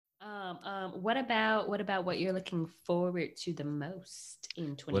What about what you're looking forward to the most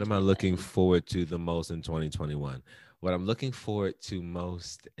in What am I looking 2021? forward to the most in 2021? What I'm looking forward to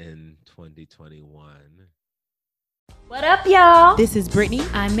most in 2021. What up, y'all? This is Brittany.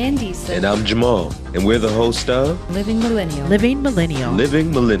 I'm Mandisa. And I'm Jamal, and we're the host of Living Millennial. Living Millennial.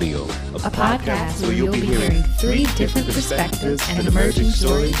 Living Millennial, A podcast where you'll be hearing three different perspectives and emerging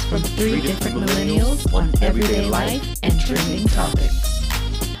stories from three different millennials on everyday life and trending topics.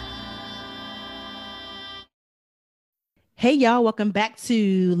 Hey, y'all. Welcome back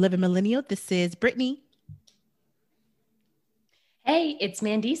to Living Millennial. This is Brittany. Hey, it's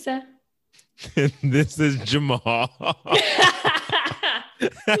Mandisa. This is Jamal.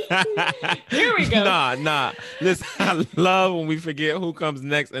 Here we go. Nah. Listen, I love when we forget who comes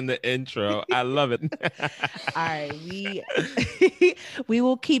next in the intro. I love it. All right. We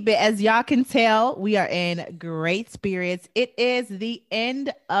will keep it. As y'all can tell, we are in great spirits. It is the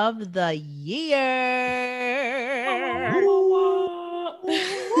end of the year.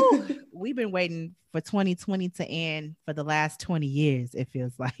 We've been waiting for 2020 to end for the last 20 years, it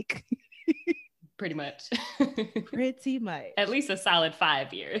feels like. Pretty much. Pretty much. At least a solid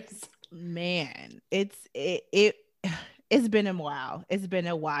 5 years. Man, it's been a while. It's been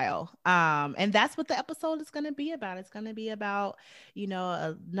a while. And that's what the episode is going to be about. It's going to be about,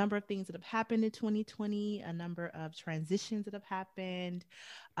 a number of things that have happened in 2020, a number of transitions that have happened,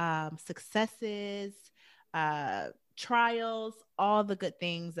 successes, trials, all the good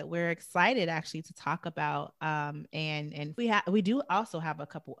things that we're excited actually to talk about. And we do also have a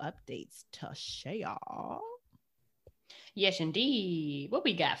couple updates to share, y'all. Yes, indeed. What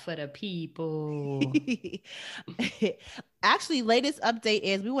we got for the people? Actually, latest update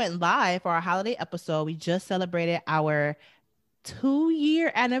is we went live for our holiday episode. We just celebrated our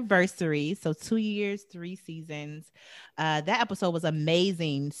 2-year anniversary. So 2 years, 3 seasons. That episode was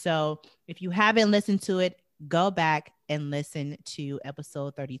amazing. So if you haven't listened to it, go back and listen to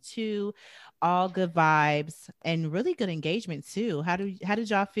episode 32. All good vibes and really good engagement too. How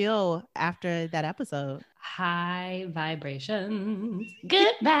did y'all feel after that episode? High vibrations,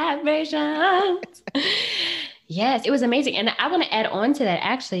 good vibrations. Yes, it was amazing. And I want to add on to that.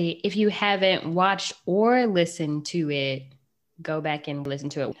 Actually, if you haven't watched or listened to it, go back and listen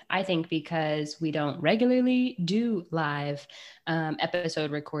to it. I think because we don't regularly do live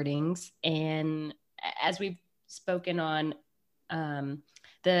episode recordings, and as we've spoken on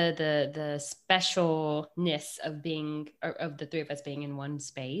the specialness of the three of us being in one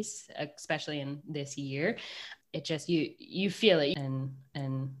space, especially in this year, it just you feel it,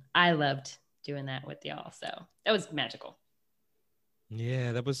 and I loved doing that with y'all. So that was magical.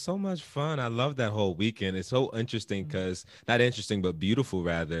 Yeah, that was so much fun. I love that whole weekend. It's so interesting because not interesting, but beautiful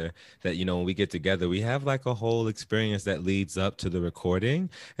rather, that, when we get together, we have like a whole experience that leads up to the recording.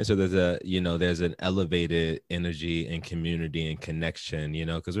 And so there's an elevated energy and community and connection,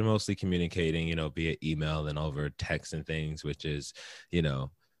 because we're mostly communicating, via email and over text and things, which is,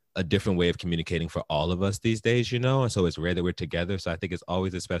 a different way of communicating for all of us these days, and so it's rare that we're together. So I think it's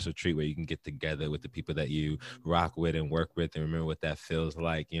always a special treat where you can get together with the people that you rock with and work with and remember what that feels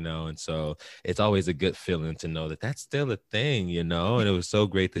like, and so it's always a good feeling to know that that's still a thing, and it was so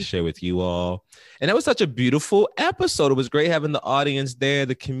great to share with you all. And that was such a beautiful episode. It was great having the audience there,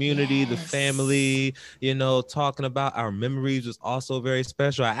 the community, yes, the family, talking about our memories was also very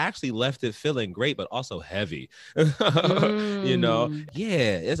special. I actually left it feeling great, but also heavy, it's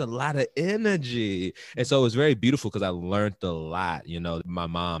a lot of energy. And so it was very beautiful because I learned a lot. My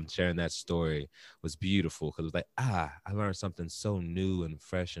mom sharing that story was beautiful because it was like, I learned something so new and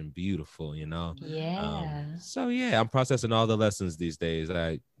fresh and beautiful, Yeah. So yeah, I'm processing all the lessons these days.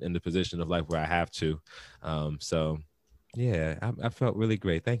 I in the position of life where I have to. So yeah, I felt really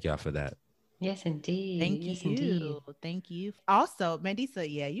great. Thank y'all for that. Yes, indeed. Thank you. Also, Mandisa,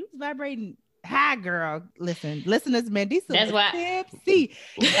 you was vibrating high, girl. Listeners, Mandisa. That's why. Tipsy.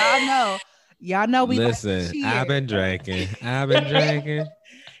 Y'all know we listen. Like I've been drinking.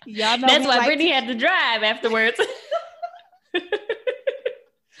 Y'all know that's why Brittany had to drive afterwards.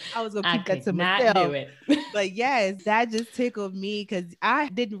 I was gonna keep that to myself. Do it. But yes, that just tickled me because I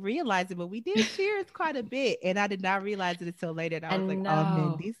didn't realize it, but we did cheers quite a bit, and I did not realize it until later. And I was like,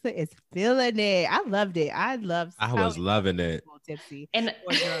 "Oh, Mandisa is feeling it." I loved it. I was loving it. Tipsy, and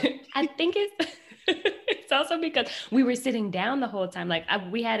I think it's also because we were sitting down the whole time. Like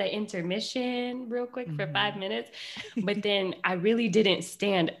we had an intermission real quick for 5 minutes, but then I really didn't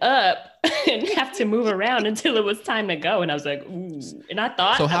stand up and have to move around until it was time to go. And I was like, ooh. And I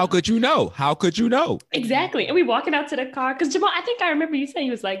thought, so how could you know? How could you know? Exactly. And we walking out to the car because Jamal, I think I remember you saying,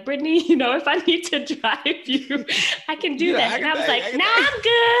 he was like, Brittany, if I need to drive you, I can do that. And I was like, nah, I'm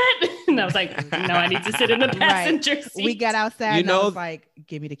good. And I was like, no, I need to sit in the passenger seat. We got outside and I was like,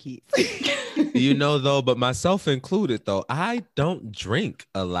 give me the keys. Though, but myself included, though, I don't drink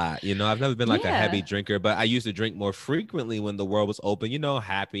a lot. I've never been like a heavy drinker, but I used to drink more frequently when the world was open.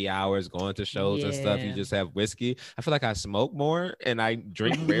 Happy hours, going to shows and stuff. You just have whiskey. I feel like I smoke more and I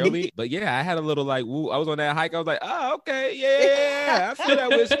drink rarely. But yeah, I had a little like, woo. I was on that hike. I was like, oh, okay, yeah, I feel that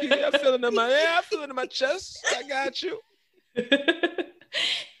whiskey. I feel it in my chest. I got you.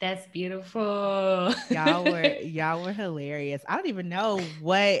 That's beautiful. Y'all were hilarious. I don't even know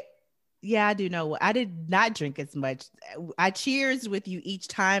what. Yeah, I do know what. I did not drink as much. I cheers with you each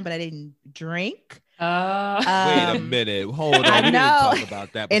time, but I didn't drink. Wait a minute. Hold on. I we know. didn't talk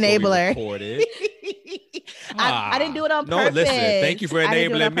about that before Enabler. we recorded. I didn't do it on purpose. No, listen. Thank you for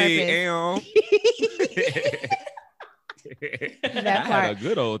enabling me. That I part. had a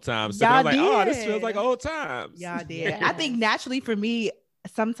good old time. So I was like, oh, this feels like old times. Y'all did. I think naturally for me,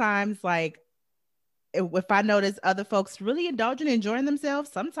 sometimes like if I notice other folks really indulging, enjoying themselves,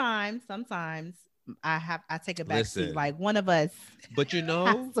 sometimes I take a back seat. Like one of us. But it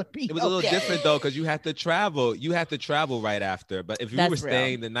was a little different though, because you have to travel. You have to travel right after. But if you were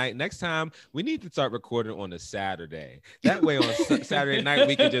staying the night, next time we need to start recording on a Saturday. That way on Saturday night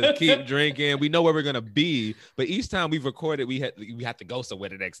we can just keep drinking. We know where we're gonna be. But each time we've recorded, we have to go somewhere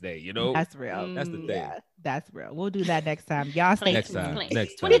the next day. That's real. That's the thing. Yeah, that's real. We'll do that next time. Y'all stay next tuned. time.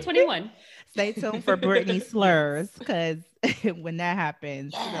 Next time. 2021. Stay tuned for Brittany slurs, because when that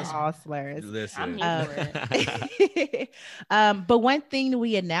happens, all slurs. Listen. But one thing that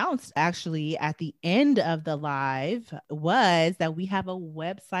we announced actually at the end of the live was that we have a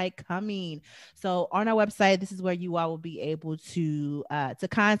website coming. So on our website, this is where you all will be able to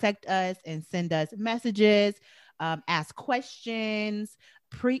contact us and send us messages, ask questions,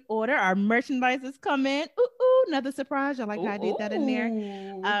 pre-order. Our merchandise is coming. Ooh, another surprise. I like how I did that in there.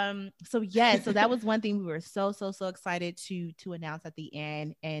 So that was one thing we were so excited to announce at the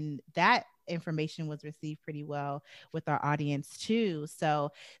end, and that information was received pretty well with our audience too.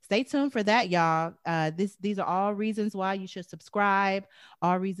 So stay tuned for that, y'all. These are all reasons why you should subscribe,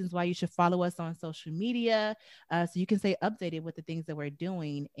 all reasons why you should follow us on social media, so you can stay updated with the things that we're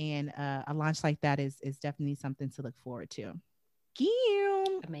doing. And a launch like that is definitely something to look forward to.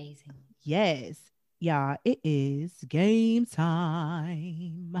 Amazing. Yes, y'all, it is game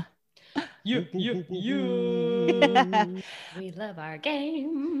time. You. We love our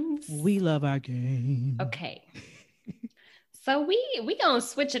games. We love our game. Okay. So we gonna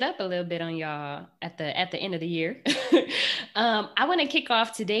switch it up a little bit on y'all at the end of the year. I want to kick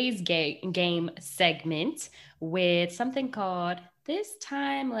off today's game segment with something called "This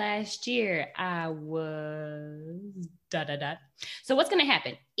Time Last Year I Was." So what's gonna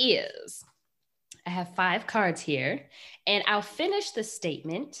happen is I have 5 cards here, and I'll finish the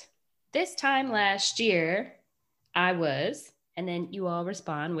statement. This time last year I was, and then you all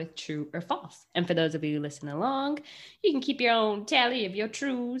respond with true or false. And for those of you listening along, you can keep your own tally of your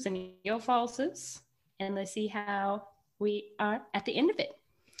trues and your falses, and let's see how we are at the end of it.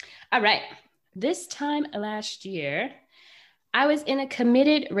 All right. This time last year, I was in a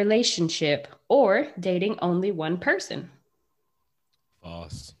committed relationship or dating only one person.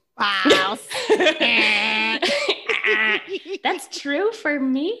 False. Wow. That's true for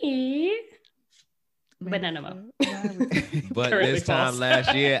me. But no more. But this time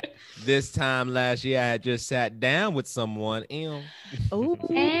last year, I had just sat down with someone.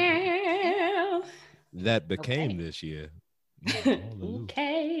 That became this year.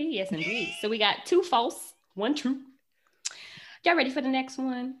 Okay. Yes, indeed. So we got 2 false, 1 true. Y'all ready for the next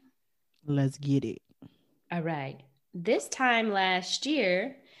one? Let's get it. All right. This time last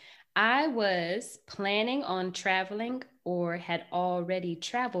year, I was planning on traveling or had already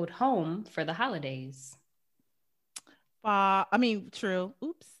traveled home for the holidays. True.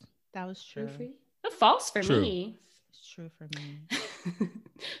 Oops. That was true. For you? False for me. It's true for me.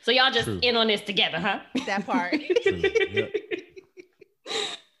 So y'all just in on this together, huh? That part.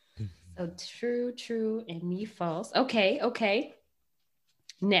 So true, and me false. Okay.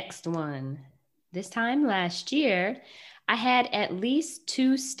 Next one. This time last year, I had at least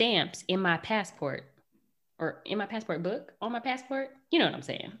 2 stamps in my passport, or in my passport book, on my passport. You know what I'm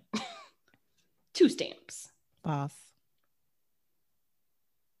saying? 2 stamps. False.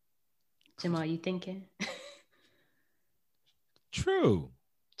 Jamal, you thinking? True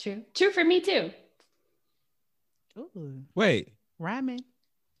for me too. Ooh. Wait. Rhyming.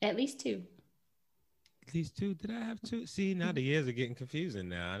 At least 2. At least 2. Did I have 2? See, now the years are getting confusing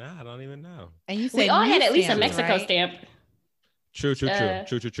now. I don't even know. And you said we all had at least a stamps, Mexico right? stamp. True.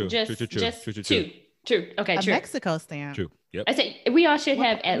 Just 2. True. Okay, A true. Mexico stamp. True. Yep. I say we all should What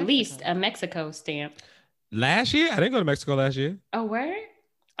have about at Mexico? least a Mexico stamp. Last year, I didn't go to Mexico last year. Oh, word?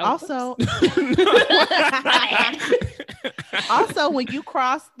 Oh, Also, My also when you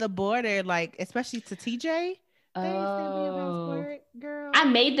cross the border, like especially to TJ, they stamp your oh. passport, girl. I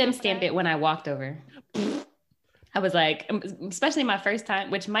made them stamp it when I walked over. I was like, especially my first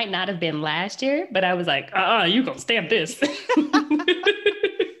time, which might not have been last year, but I was like, you gonna stamp this.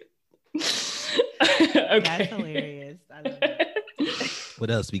 Okay. That's hilarious. I love it.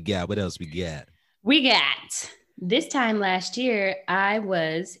 What else we got? What else we got? We got this time last year, I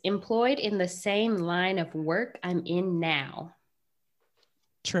was employed in the same line of work I'm in now.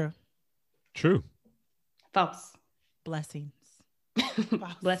 True. True. False. Blessings.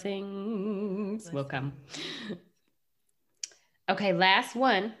 Blessings will come. Okay, last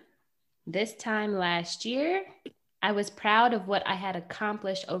one. This time last year, I was proud of what I had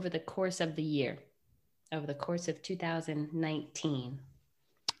accomplished over the course of the year, over the course of 2019.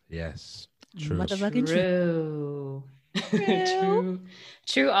 Yes. True. Motherfucking true. True.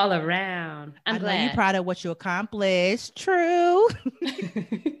 True all around. I'm I know glad. you're proud of what you accomplished. True.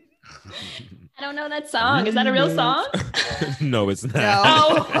 I don't know that song. Is that a real song? No, it's not. No.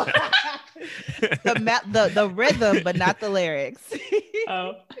 Oh. the rhythm, but not the lyrics.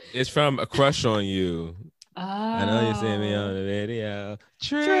 Oh. It's from A Crush on You. I know you see me on the video.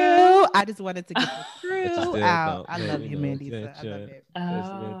 True. I just wanted to get the But you true still out. don't I let love me you, know Mandy. that I love it.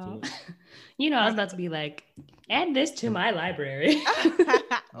 Oh. You know, I was about to be like, add this to my library. You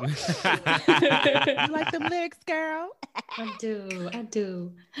like them lyrics, girl? I do.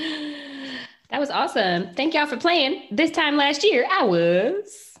 That was awesome. Thank y'all for playing. This time last year, I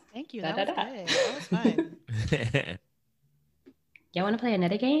was. Thank you. Da, That da, was da. good. That was fun. Y'all want to play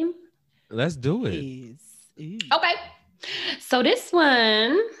another game? Let's do it. Please. Ooh. Okay. So this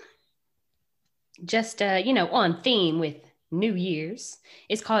one, just on theme with New Year's,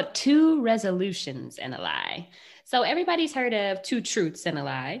 is called Two Resolutions and a Lie. So everybody's heard of two truths and a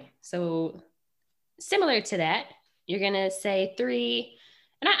lie. So similar to that, you're gonna say three.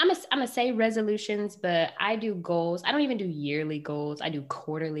 And I'm gonna say resolutions, but I do goals. I don't even do yearly goals. I do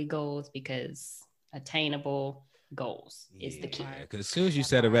quarterly goals because attainable goals is the key. Because as soon as you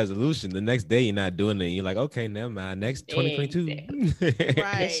set a resolution, the next day you're not doing it. You're like, okay, never mind. Next 2022.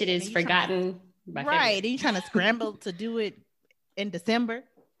 Right. This shit is And you forgotten. by Right. February. And you trying to scramble to do it in December.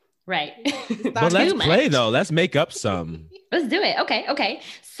 Right. But let's Too play much. though. Let's make up some. Let's do it. Okay.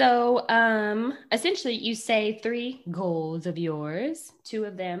 So essentially you say three goals of yours. Two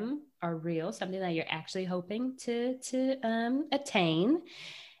of them are real, something that you're actually hoping to attain.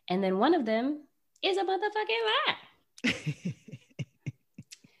 And then one of them is a motherfucking lie.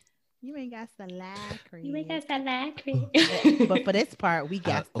 You ain't got to lie, Chris. You make us a lie, Chris. But for this part, we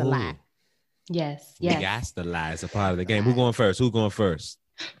got to ooh. lie. Yes. We got the lie. It's a part of the game. Who's going first? Who's going first?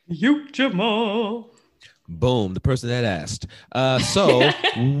 You, Jamal. Boom, the person that asked. So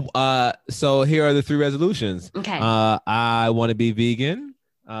here are the three resolutions. Okay. I want to be vegan.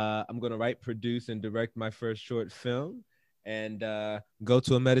 I'm going to write, produce, and direct my first short film, and go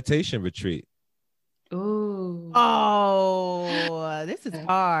to a meditation retreat. Ooh. Oh, this is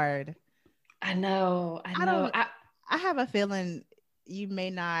hard. I know. I have a feeling you may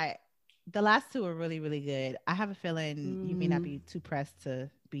not. The last two are really, really good. I have a feeling you may not be too pressed to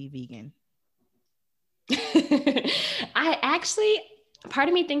be vegan. I actually, part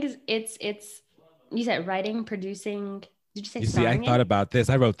of me thinks it's. You said writing, producing. Did you say? You see, I starring thought it? about this.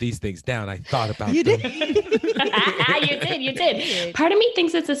 I wrote these things down. I thought about You them. did. You did. Part of me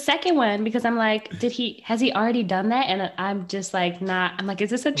thinks it's the second one because I'm like, has he already done that? And I'm just like, not. I'm like, is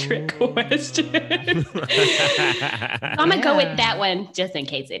this a trick question? I'm gonna go with that one just in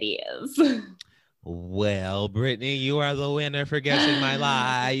case it is. Well, Brittany, you are the winner for guessing my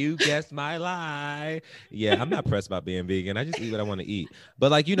lie. You guessed my lie. Yeah, I'm not pressed about being vegan. I just eat what I want to eat.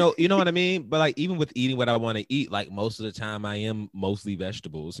 But like, you know what I mean? But like, even with eating what I want to eat, like most of the time I am mostly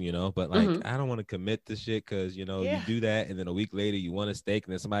vegetables, But like, I don't want to commit to shit because, you do that. And then a week later you want a steak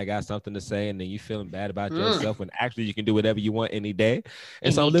and then somebody got something to say and then you feeling bad about yourself when actually you can do whatever you want any day.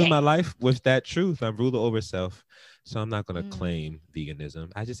 And so I'm living my life with that truth. I'm ruler over self. So I'm not going to claim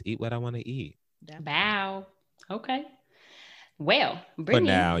veganism. I just eat what I want to eat. Bow. Okay. Well, But Brittany.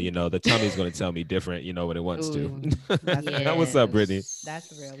 now, the tummy's going to tell me different, when it wants Ooh, to. What's up, Brittany?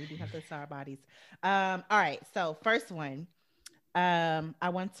 That's real. We do have to start our bodies. All right. So first one, I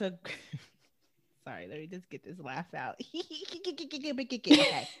want to. Sorry, let me just get this laugh out.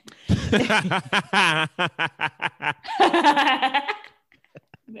 Okay.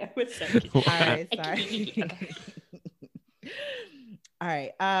 That was so cute. All right. Sorry. Okay. All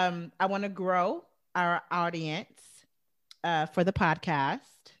right. I want to grow our audience for the podcast.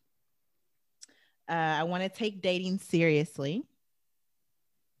 I want to take dating seriously.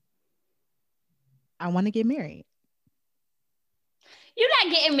 I want to get married. You're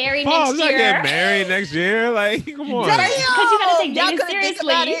not getting married Paul's next not year. getting married next year. Like, come on. Because you gotta take Y'all dating couldn't think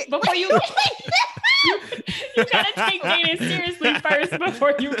seriously about it. before you. You gotta take dating seriously first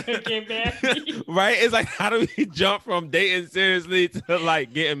before you can get married. Right? It's like, how do we jump from dating seriously to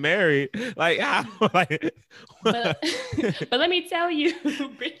like getting married? Like, how? Like, But let me tell you,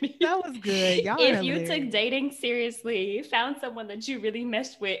 Brittany, That was good. Y'all if are you hilarious. took dating seriously, found someone that you really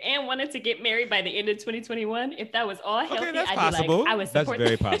meshed with, and wanted to get married by the end of 2021, if that was all healthy, okay, that's I'd possible. be like, I would That's support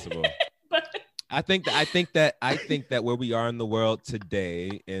very that. possible. But I think that where we are in the world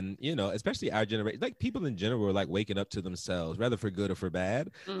today, and you know, especially our generation, like people in general are like waking up to themselves, whether for good or for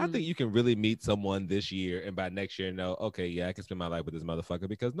bad. I think you can really meet someone this year, and by next year know, okay, yeah, I can spend my life with this motherfucker,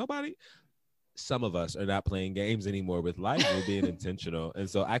 because some of us are not playing games anymore with life. We're being intentional. And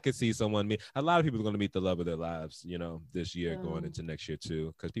so I could see a lot of people are going to meet the love of their lives, you know, this year going into next year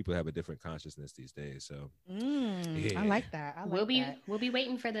too, because people have a different consciousness these days. So I like that. I like we'll be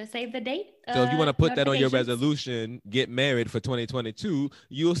waiting for the save the date. So if you want to put that on your notifications. resolution, get married for 2022,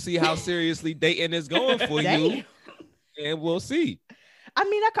 you'll see how seriously dating is going for Damn. you. And we'll see. I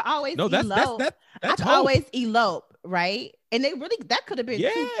mean, I could always No, that's elope. I that's could hope. always elope, right? And that could have been two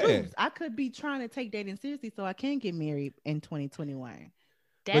Yeah. truths. I could be trying to take dating seriously so I can get married in 2021.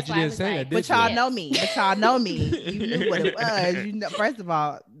 That's But you why I didn't was say like, that, But did y'all you? know me. But y'all know me. You knew what it was. You know, first of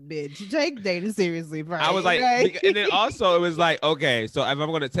all, bitch, you take dating seriously, right? I was like, okay? and then also it was like, okay, so if I'm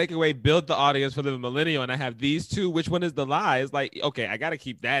going to take away, build the audience for the millennial, and I have these two, which one is the lie? It's like, okay, I got to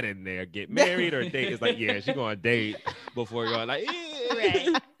keep that in there. Get married or date. It's like, yeah, she's going to date before going like,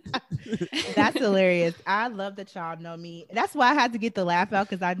 Right. That's hilarious. I love that y'all know me. That's why I had to get the laugh out,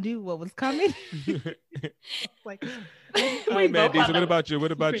 because I knew what was coming. Like, Hi, man, both Decent. are What about you?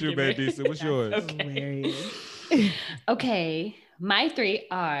 What about you, freaking man, married. Decent? What's yours? Okay. hilarious. Okay, my three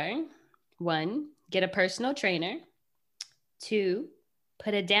are: 1, get a personal trainer; 2,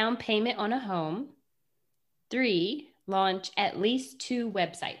 put a down payment on a home; 3, launch at least 2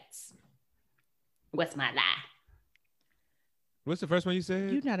 websites. What's my lie? What's the first one you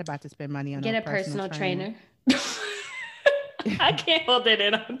said? You're not about to spend money on Get no a personal trainer. trainer. I can't hold it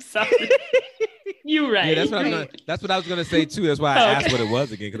in. I'm sorry. You right. Yeah, that's what I was gonna say too. That's why I Okay. asked what it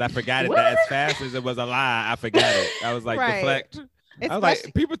was again, because I forgot it What? that as fast as it was a lie. I forgot it. I was like, Right. deflect. I was like,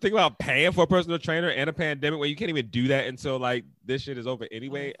 Especially- people think about paying for a personal trainer in a pandemic where you can't even do that until like this shit is over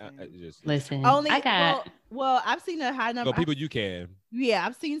anyway. I just Listen, Only I got. well, I've seen a high number. no people you can. Yeah,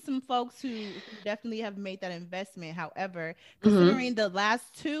 I've seen some folks who definitely have made that investment. However, Mhm. considering the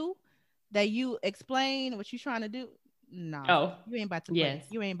last 2 that you explain what you're trying to do, no, Oh, you ain't about to. yes.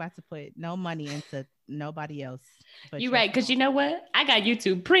 You ain't about to put no money into nobody else. but you're right. Because you know yourself. what? I got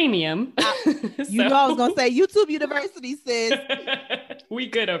YouTube Premium. You know I was gonna say YouTube University says We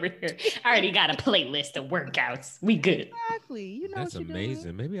good over here. I already got a playlist of workouts. We good. exactly. You know That's what you're amazing.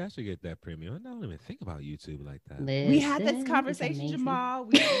 doing. Maybe I should get that premium. I don't even think about YouTube like that. We had Listen, this it's conversation, amazing. Jamal.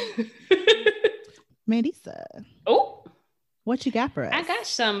 Mandisa, Oh, what you got for us? I got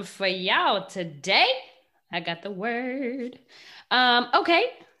some for y'all today. I got the word. Okay,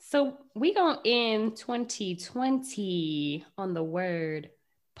 so we gonna end 2020 on the word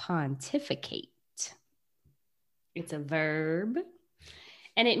pontificate. It's a verb,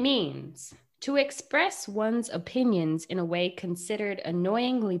 and it means to express one's opinions in a way considered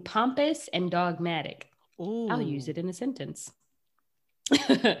annoyingly pompous and dogmatic. I'll use it in a sentence.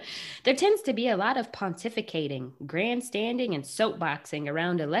 There tends to be a lot of pontificating, grandstanding, and soapboxing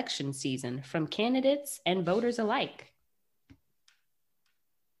around election season from candidates and voters alike.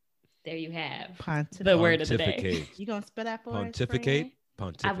 There you have the word of the day. Pontificate. You gonna spell that for Pontificate. us?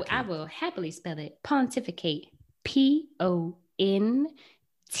 Pontificate. I will happily spell it. Pontificate. Pontificate.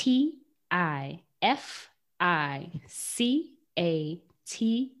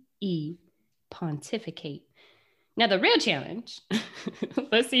 Pontificate. Now, the real challenge,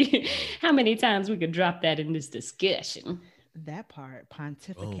 let's see how many times we could drop that in this discussion. That part,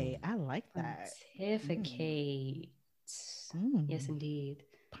 pontificate. I like that. Pontificate. Mm. Yes, indeed.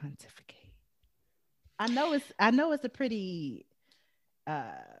 Pontificate. I know it's a pretty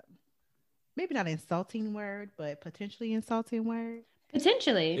maybe not insulting word, but potentially insulting word.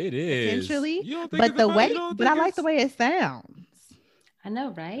 Potentially. It is. Potentially. You don't think But it's the about- way you don't but I think like the way it sounds. I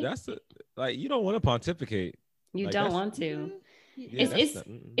know, right? That's like you don't want to pontificate. You like, don't that's- want to. Yeah,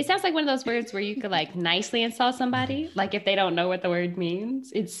 It sounds like one of those words where you could like nicely insult somebody. Like if they don't know what the word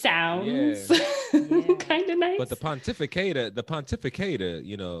means, it sounds kind of nice. But the pontificator,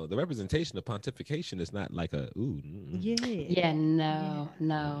 you know, the representation of pontification is not like a no. Don't you be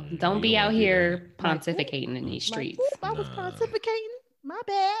don't out wanna do here pontificating in these Like, streets. oop, I was pontificating. My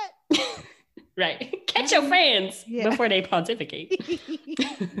bad. Right. Catch your fans before they pontificate.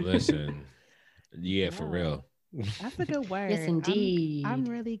 Listen. Yeah, for real. That's a good word. Yes, indeed. I'm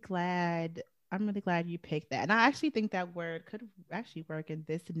really glad. I'm really glad you picked that. And I actually think that word could actually work in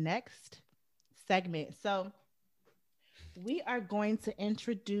this next segment. So we are going to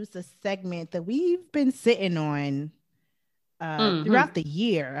introduce a segment that we've been sitting on throughout the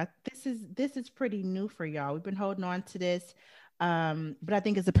year. This is pretty new for y'all. We've been holding on to this, but I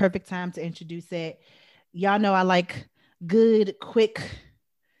think it's the perfect time to introduce it. Y'all know I like good, quick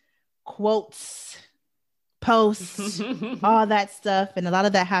quotes, posts, all that stuff, and a lot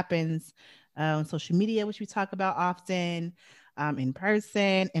of that happens on social media, which we talk about often, in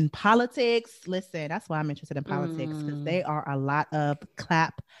person, in politics. Listen, that's why I'm interested in politics, because they are a lot of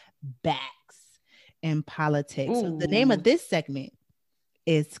clap backs in politics. So the name of this segment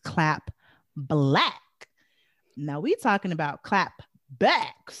is Clap Black. Now we talking about clap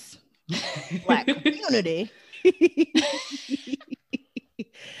backs, Black community.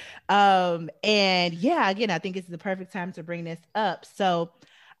 And yeah, again, I think it's the perfect time to bring this up. So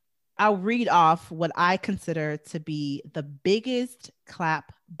I'll read off what I consider to be the biggest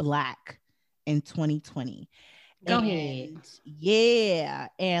clap black in 2020. Go ahead. Yeah.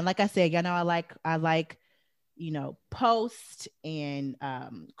 And like I said, y'all know I like, you know, posts and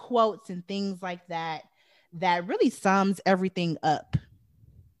quotes and things like that really sums everything up,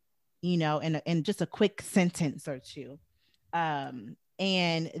 you know, in just a quick sentence or two.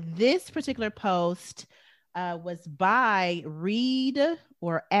 And this particular post was by Reed,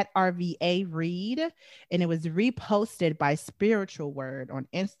 or at RVA Reed, and it was reposted by Spiritual Word on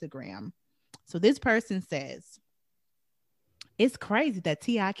Instagram. So this person says, "It's crazy that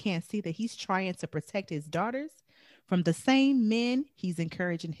T.I. can't see that he's trying to protect his daughters from the same men he's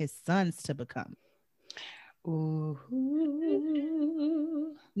encouraging his sons to become." Ooh.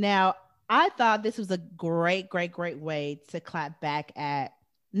 Now, I thought this was a great way to clap back at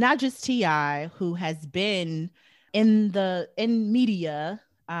not just T.I., who has been in media,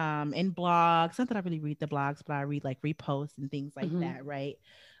 in blogs. Not that I really read the blogs, but I read like reposts and things like that, right?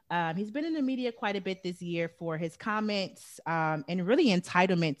 He's been in the media quite a bit this year for his comments, and really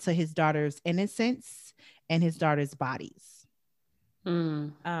entitlement to his daughter's innocence and his daughter's bodies.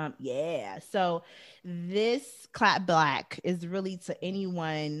 Yeah. So this clap black is really to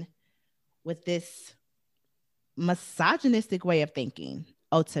anyone with this misogynistic way of thinking,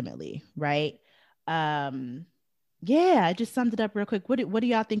 ultimately, right? Yeah, I just summed it up real quick. What do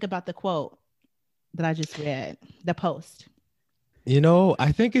y'all think about the quote that I just read, the post? You know,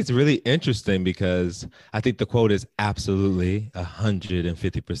 I think it's really interesting because I think the quote is absolutely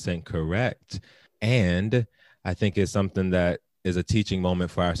 150% correct. And I think it's something that is a teaching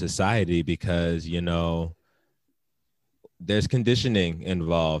moment for our society because, you know, there's conditioning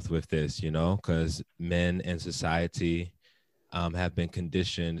involved with this, you know, because men in society have been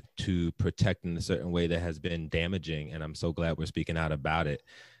conditioned to protect in a certain way that has been damaging. And I'm so glad we're speaking out about it,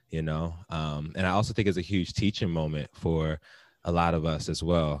 you know. And I also think it's a huge teaching moment for a lot of us as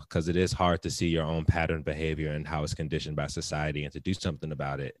well, because it is hard to see your own pattern behavior and how it's conditioned by society and to do something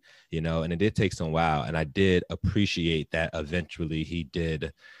about it, you know. And it did take some while. And I did appreciate that eventually he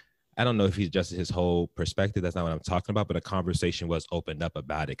did. I don't know if he adjusted his whole perspective. That's not what I'm talking about, but a conversation was opened up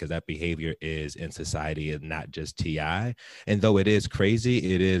about it because that behavior is in society and not just T.I. And though it is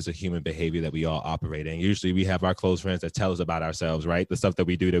crazy, it is a human behavior that we all operate in. Usually we have our close friends that tell us about ourselves, right? The stuff that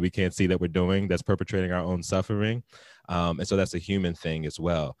we do that we can't see that we're doing, that's perpetrating our own suffering. And so that's a human thing as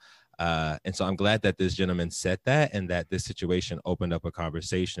well. And so I'm glad that this gentleman said that and that this situation opened up a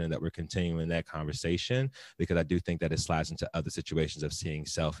conversation and that we're continuing that conversation, because I do think that it slides into other situations of seeing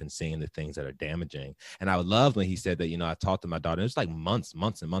self and seeing the things that are damaging. And I would love when he said that, you know, I talked to my daughter. It was like months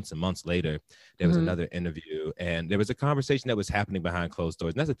later, there was another interview and there was a conversation that was happening behind closed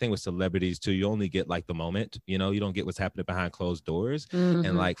doors. And that's the thing with celebrities too. You only get like the moment, you know, you don't get what's happening behind closed doors.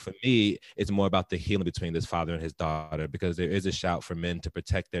 And like for me, it's more about the healing between this father and his daughter, because there is a shout for men to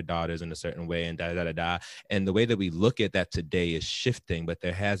protect their daughters in a certain way and and the way that we look at that today is shifting, but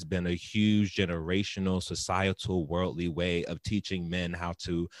there has been a huge generational, societal, worldly way of teaching men how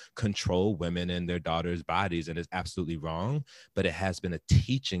to control women and their daughters' bodies, and it's absolutely wrong, but it has been a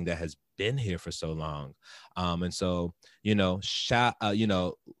teaching that has been here for so long. And so, you know,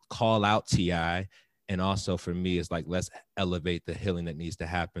 call out T.I. And also for me, it's like, let's elevate the healing that needs to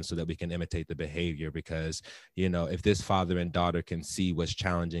happen so that we can imitate the behavior. Because, you know, if this father and daughter can see what's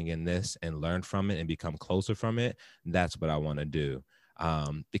challenging in this and learn from it and become closer from it, that's what I want to do.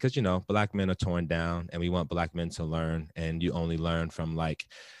 Because, you know, Black men are torn down and we want Black men to learn, and you only learn from like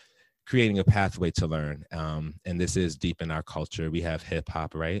creating a pathway to learn. And this is deep in our culture. We have hip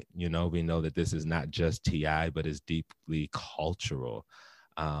hop, right? You know, we know that this is not just TI, but is deeply cultural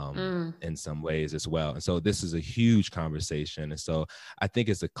in some ways as well. And so this is a huge conversation. And so I think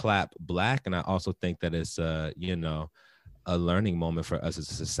it's a clap Black. And I also think that it's, you know, a learning moment for us as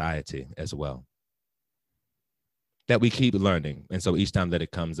a society as well, that we keep learning. And so each time that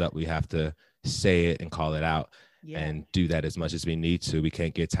it comes up, we have to say it and call it out. Yeah. And do that as much as we need to. We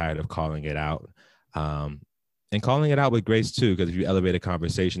can't get tired of calling it out, and calling it out with grace too, because if you elevate a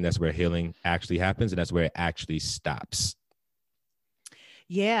conversation, that's where healing actually happens, and that's where it actually stops.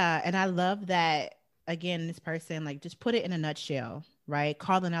 Yeah. And I love that, again, this person, like, just put it in a nutshell, right?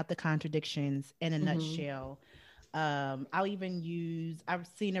 Calling out the contradictions in a nutshell. I'll even use, I've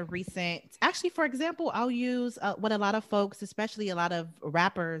seen a recent, actually, for example, I'll use what a lot of folks, especially a lot of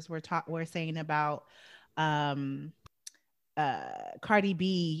rappers were saying about Cardi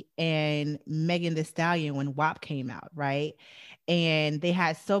B and Megan Thee Stallion when WAP came out, right? And they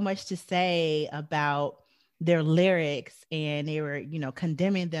had so much to say about their lyrics, and they were, you know,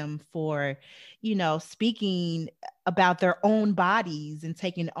 condemning them for, you know, speaking about their own bodies and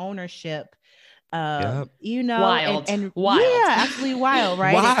taking ownership. You know, wild. And wild. Yeah, absolutely wild,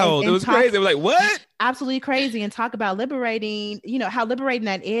 right? Wild. It was crazy. They were like, what? Absolutely crazy. And talk about liberating, you know, how liberating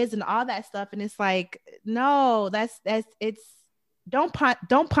that is and all that stuff. And it's like, no, it's don't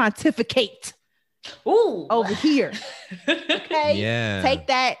pontificate over here. Okay. Yeah. Take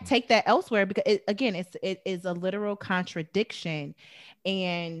that elsewhere, because it is a literal contradiction.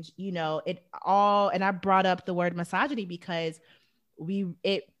 And, you know, and I brought up the word misogyny because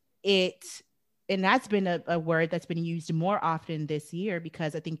and that's been a word that's been used more often this year,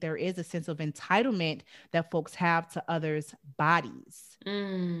 because I think there is a sense of entitlement that folks have to others' bodies.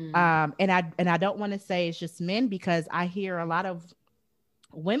 And I don't want to say it's just men, because I hear a lot of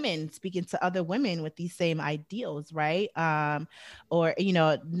women speaking to other women with these same ideals, right? Or, you know,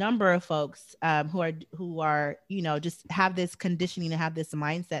 a number of folks who are, you know, just have this conditioning and have this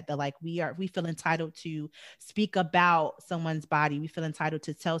mindset that, like, we feel entitled to speak about someone's body. We feel entitled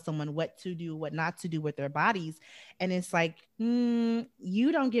to tell someone what to do, what not to do with their bodies. And it's like,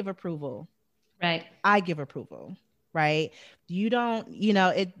 you don't give approval. Right. I give approval. Right. You don't, you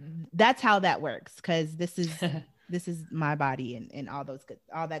know, that's how that works. 'Cause this is my body and all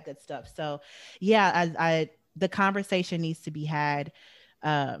that good stuff. So yeah, the conversation needs to be had,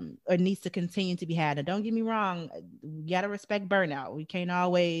 or needs to continue to be had. And don't get me wrong, you gotta respect burnout. We can't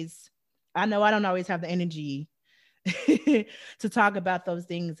always, I know I don't always have the energy to talk about those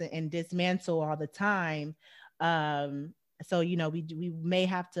things and dismantle all the time. So, you know, we may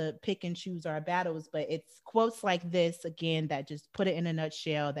have to pick and choose our battles, but it's quotes like this, again, that just put it in a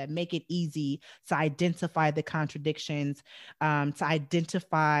nutshell, that make it easy to identify the contradictions, to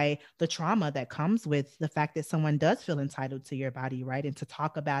identify the trauma that comes with the fact that someone does feel entitled to your body, right? And to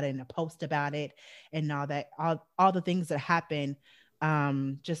talk about it and to post about it and all that, all the things that happen,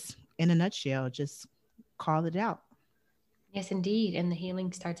 just in a nutshell, just call it out. Yes, indeed. And the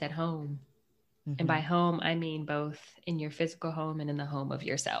healing starts at home. And by home, I mean both in your physical home and in the home of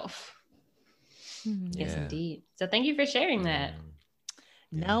yourself. Yes, indeed. So thank you for sharing that.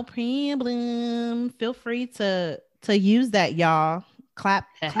 No problem. Feel free to use that, y'all. Clap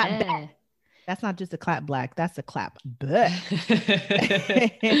back. That's not just a clap black. That's a clap back.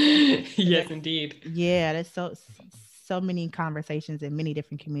 Yes, indeed. Yeah, there's so many conversations in many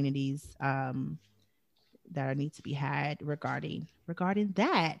different communities that need to be had regarding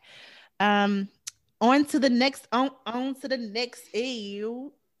that. On to the next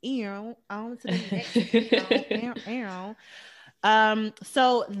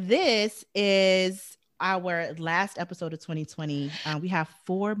so this is our last episode of 2020. We have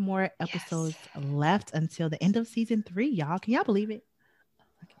 4 more episodes left until the end of season 3, y'all. Can y'all believe it?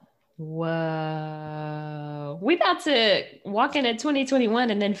 Whoa. We about to walk into 2021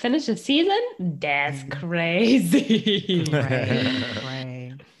 and then finish a season? That's crazy.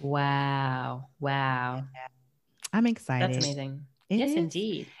 Right. Wow. I'm excited. That's amazing. Yes,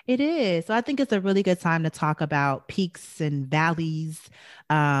 indeed. It is. So I think it's a really good time to talk about peaks and valleys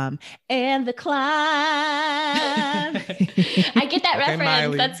And the climb. I get that reference.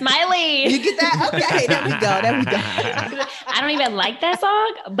 Miley. That's Miley. You get that? Okay, there we go. There we go. I don't even like that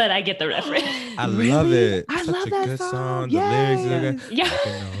song, but I get the reference. I love it. I Such love a that good song. The lyrics are good. Yeah. I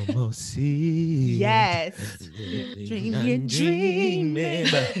can almost see. Yes. Dream, Dreaming, dreaming.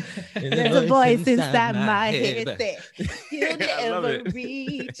 There's There's a voice inside my head that you'll I love never it.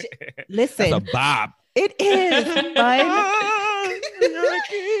 reach. That's Listen, a bop. it is fun.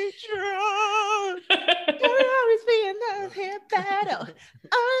 You'll always be in the hit battle.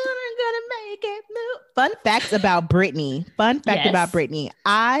 I'm gonna make it move. Fun facts about Britney. Yes.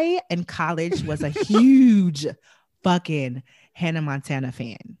 I in college was a huge fucking Hannah Montana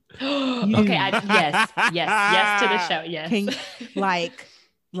fan. Okay. Yes to the show. Yes. Can like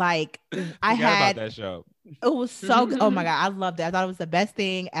I Forgot had about that show. it was so good. Oh my god, I loved it. I thought it was the best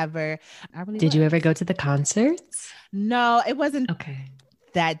thing ever. I really Did you was. ever go to the concerts? No, it wasn't Okay.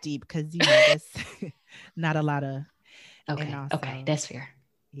 that deep because there's not a lot of Okay. also- Okay. That's fair.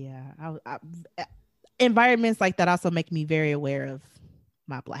 yeah. Environments like that also make me very aware of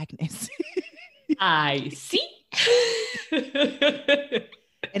my blackness I see.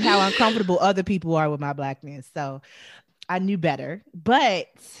 and how uncomfortable other people are with my blackness. So I knew better, but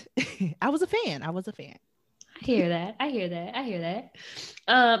I was a fan. I hear that.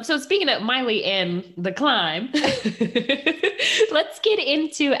 So speaking of Miley and the climb, let's get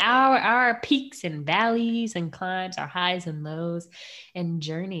into our peaks and valleys and climbs, our highs and lows and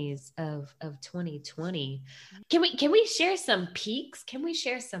journeys of 2020. Can we share some peaks? Can we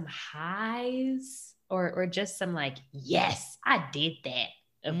share some highs or just some like, yes, I did that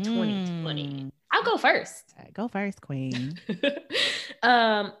of 2020? I'll go first. Go first, queen.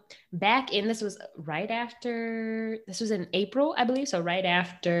 Back in this was in April, I believe. So right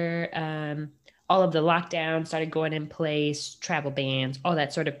after all of the lockdowns started going in place, travel bans, all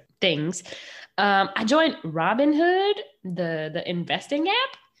that sort of things. I joined Robinhood, the investing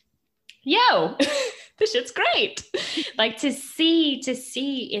app. Yo, this shit's great. Like to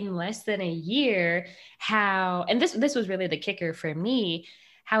see in less than a year how, and this was really the kicker for me,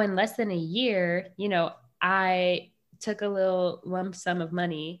 how in less than a year, I took a little lump sum of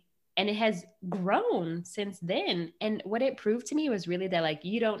money and it has grown since then. And what it proved to me was really that like,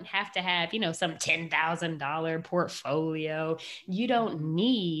 you don't have to have, some $10,000 portfolio. You don't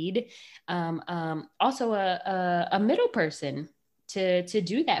need also a middle person to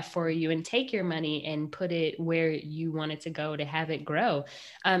do that for you and take your money and put it where you want it to go to have it grow.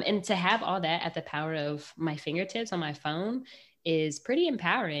 And to have all that at the power of my fingertips on my phone is pretty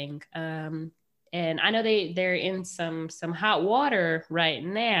empowering. And I know they're in some hot water right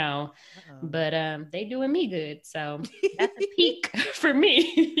now, but they doing me good. So that's a peak for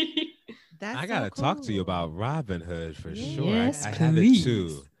me. I gotta talk to you about Robinhood for sure. Yes, I have it please.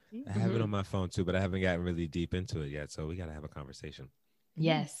 too. I have it on my phone too, but I haven't gotten really deep into it yet. So we gotta have a conversation.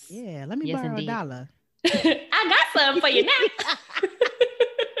 Yes. Yeah, let me Yes, borrow indeed. $1. I got some for you now.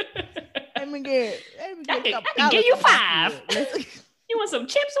 Let me get I can give you $5. You want some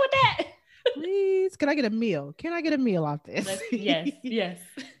chips with that? Please, can I get a meal? Can I get a meal off this? Yes.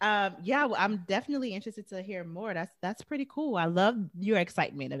 Yeah, well, I'm definitely interested to hear more. That's pretty cool. I love your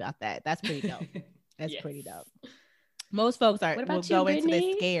excitement about that. That's pretty dope. That's Yes. pretty dope. Most folks What will about you, go into this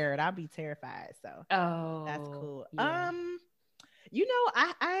Brittany? scared. I'll be terrified. So Oh, that's cool. yeah.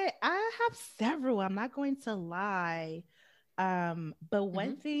 I have several. I'm not going to lie. But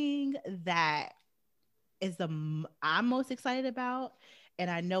one thing that is I'm most excited about, and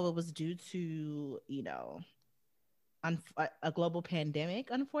I know it was due to a global pandemic,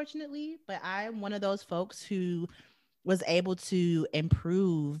 unfortunately, but I'm one of those folks who was able to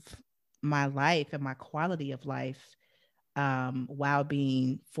improve my life and my quality of life while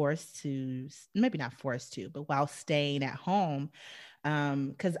being maybe not forced to, but while staying at home.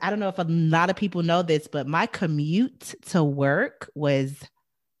 Because I don't know if a lot of people know this, but my commute to work was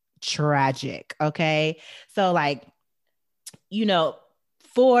tragic. Okay. So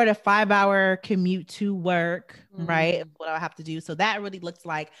 4 to 5 hour commute to work, right? What I have to do. So that really looks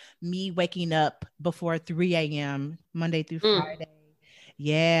like me waking up before 3 a.m. Monday through Friday.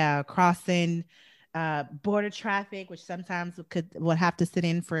 Yeah. Crossing border traffic, which sometimes would have to sit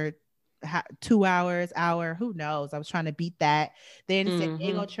in for 2 hours, who knows? I was trying to beat that. Then San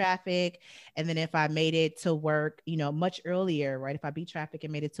Diego traffic. And then if I made it to work, much earlier, right? If I beat traffic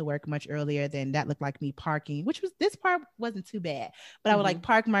and made it to work much earlier, then that looked like me parking, this part wasn't too bad, but I would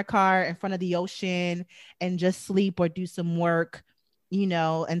park my car in front of the ocean and just sleep or do some work,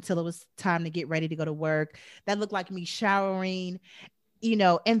 until it was time to get ready to go to work. That looked like me showering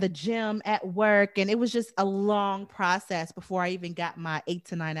in the gym, at work. And it was just a long process before I even got my 8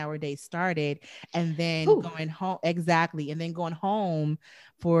 to 9 hour day started. And then going home. Exactly. And then going home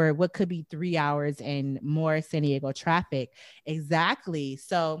for what could be 3 hours and more San Diego traffic. Exactly.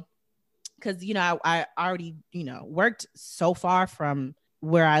 So, because, I already, worked so far from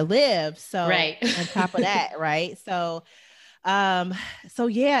where I live. So right. On top of that, right. So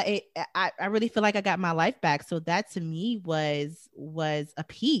yeah, I really feel like I got my life back. So that to me was a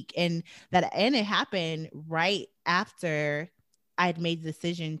peak, and it happened right after I'd made the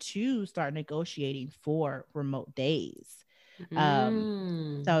decision to start negotiating for remote days. So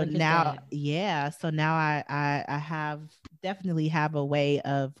now, I have definitely have a way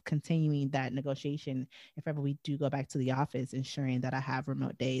of continuing that negotiation if ever we do go back to the office, ensuring that I have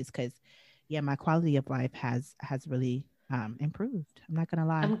remote days, because my quality of life has really improved. I'm not gonna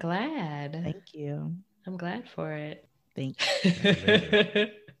lie. I'm glad. Thank you. I'm glad for it. Thank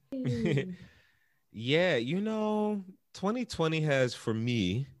you. Yeah, 2020 has, for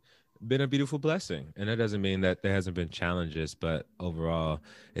me, been a beautiful blessing. And that doesn't mean that there hasn't been challenges, but overall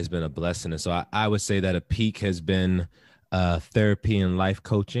it's been a blessing. And so I would say that a peak has been therapy and life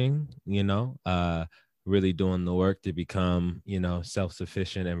coaching, really doing the work to become,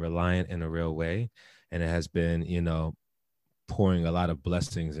 self-sufficient and reliant in a real way. And it has been, pouring a lot of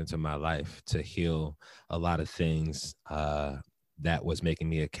blessings into my life to heal a lot of things that was making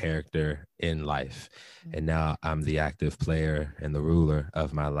me a character in life. And now I'm the active player and the ruler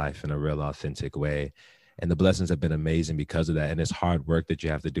of my life in a real authentic way. And the blessings have been amazing because of that. And it's hard work that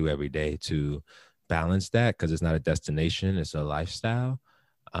you have to do every day to balance that, because it's not a destination, it's a lifestyle.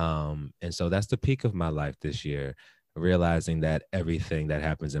 And so that's the peak of my life this year, realizing that everything that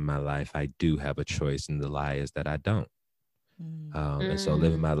happens in my life, I do have a choice, and the lie is that I don't. And so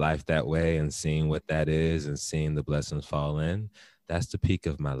living my life that way and seeing what that is and seeing the blessings fall in, that's the peak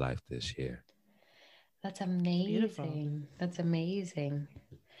of my life this year. That's amazing. Beautiful. That's amazing.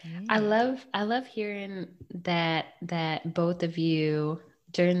 Yeah. I love hearing that both of you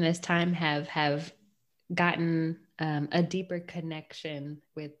during this time have gotten a deeper connection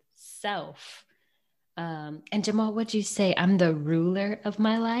with self. And Jamal, what'd you say? I'm the ruler of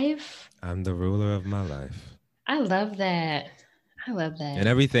my life? I'm the ruler of my life. I love that. And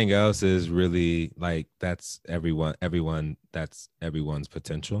everything else is really like, that's that's everyone's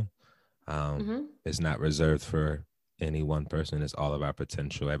potential. It's not reserved for any one person. It's all of our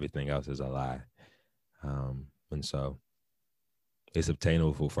potential. Everything else is a lie. And so it's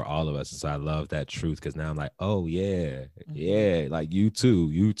obtainable for all of us. And so I love that truth, because now I'm like, oh yeah, like you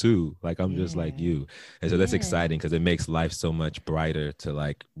too. Like I'm just like you. And so that's exciting, because it makes life so much brighter to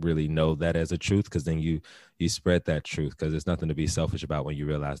like really know that as a truth, because then you spread that truth, because there's nothing to be selfish about when you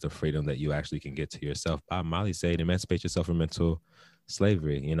realize the freedom that you actually can get to yourself. Bob Marley said, emancipate yourself from mental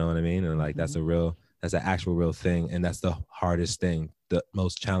slavery. You know what I mean? And like that's an actual real thing. And that's the hardest thing, the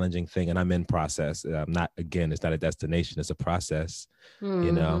most challenging thing. And I'm in process. It's not a destination, it's a process,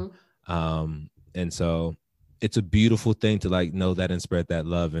 And so it's a beautiful thing to like know that and spread that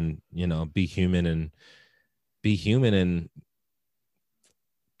love and, be human and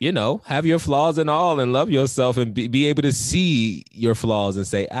have your flaws and all, and love yourself, and be able to see your flaws and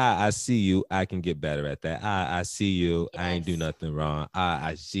say, I see you, I can get better at that. I see you, I ain't do nothing wrong.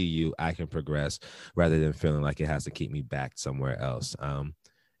 I see you, I can progress, rather than feeling like it has to keep me back somewhere else. And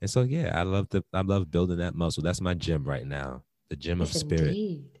so, I love building that muscle. That's my gym right now, the gym of spirit.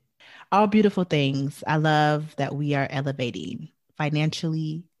 Indeed. All beautiful things. I love that we are elevating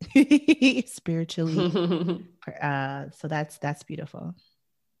financially, spiritually. So that's beautiful.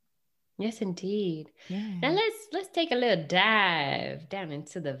 Yes, indeed. Yeah. Now let's take a little dive down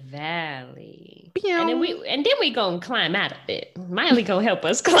into the valley, and then we gonna climb out of it. Miley gonna help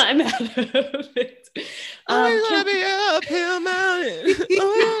us climb out of it. I'm gonna be an uphill mountain.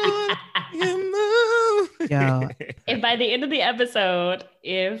 Yeah. And by the end of the episode,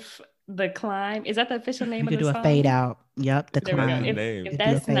 if the climb is that the official name of the song? You do a fade out. Yep, the climb. If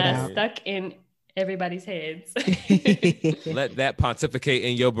that's not stuck in everybody's heads, let that pontificate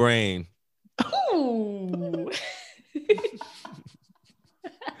in your brain. Ooh.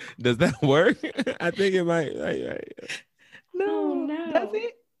 Does that work? I think it might. No. Does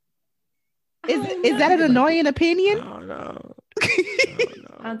it? Is that an annoying opinion? No.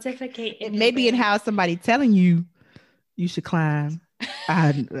 Pontificate. Maybe in how somebody telling you should climb.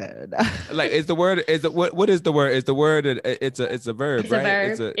 Like, is the word? What is the word? Is the word? It's a verb, it's right?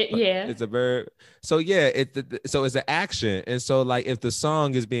 A verb. It's a verb. So so it's an action. And so like, if the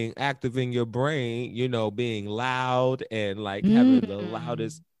song is being active in your brain, being loud and like having the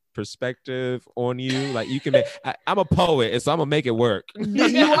loudest perspective on you. Like you can make, I'm a poet, and so I'm gonna make it work. You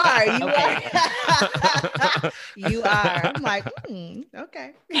are. You Okay. are. You are. I'm like,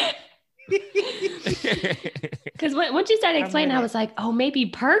 okay. Because once you started I'm explaining, with I it. was like, oh, maybe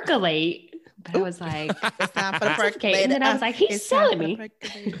percolate. But I was like, It's time for the okay. percolator. And then I was like, he's It's time selling for the me.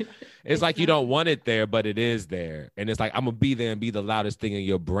 percolator. It's like you don't want it there, but it is there. And it's like, I'm going to be there and be the loudest thing in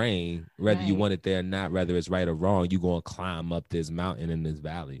your brain, whether you Right. want it there or not, whether it's right or wrong. You're going to climb up this mountain in this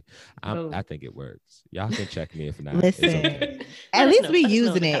valley. Boom. I think it works. Y'all can check me if not. Listen, It's okay. at Let us least know. we Let us know in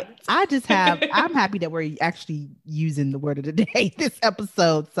using the it. comments. I'm happy that we're actually using the word of the day this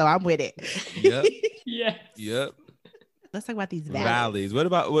episode. So I'm with it. Yep. Yes. Yep. Let's talk about these Valleys.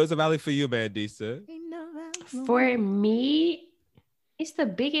 What's a valley for you, Mandisa? Ain't no valley. For me, it's the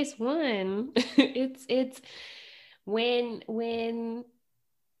biggest one. it's when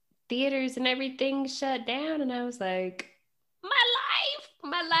theaters and everything shut down, and I was like,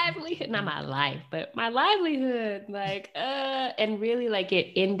 my livelihood, not my life, but my livelihood, like, and really, like,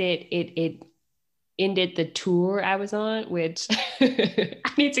 it ended the tour I was on, which I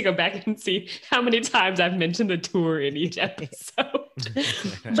need to go back and see how many times I've mentioned the tour in each episode.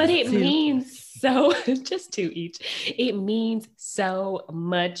 But it Two. means so, just two each. It means so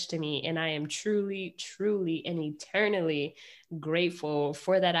much to me. And I am truly, truly, and eternally grateful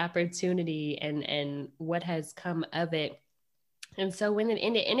for that opportunity and what has come of it. And so when it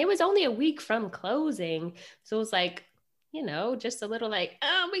ended, and it was only a week from closing, so it was like, just a little like,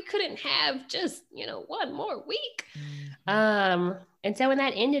 we couldn't have just, one more week. And so when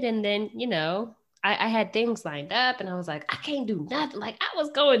that ended, and then, I had things lined up, and I was like, I can't do nothing. Like, I was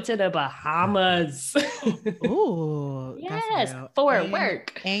going to the Bahamas. Ooh, Yes, that's real. for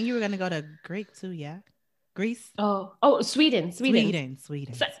work. And you were gonna go to Greek too, yeah? Greece? Oh, Sweden. Sweden. So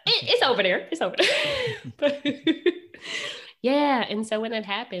Okay. it's over there. It's over there. But, yeah. And so when that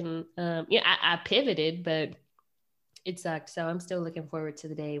happened, I pivoted, but it sucked. So I'm still looking forward to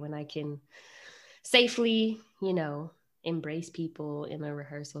the day when I can safely, embrace people in a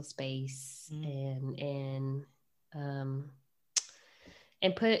rehearsal space and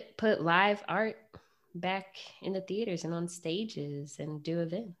put live art back in the theaters and on stages and do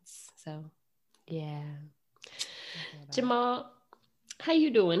events. So yeah. Jamal, how you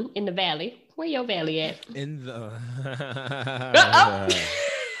doing in the valley? Where your valley at? In the Uh-oh.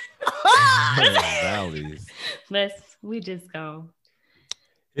 valleys. We just go.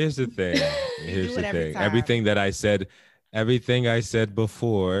 Here's the thing. Here's Do it the every thing. time. Everything I said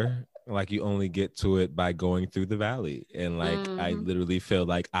before, like you only get to it by going through the valley. And like I literally feel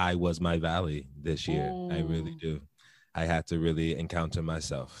like I was my valley this year. I really do. I had to really encounter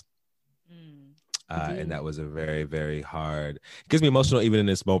myself. And that was a very, very hard. It gets me emotional even in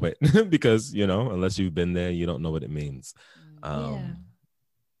this moment because, unless you've been there, you don't know what it means. And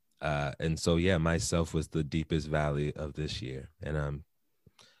so, myself was the deepest valley of this year. And I'm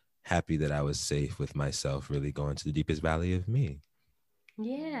happy that I was safe with myself, really going to the deepest valley of me.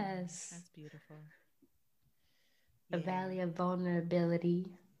 Yes. That's beautiful. A valley of vulnerability,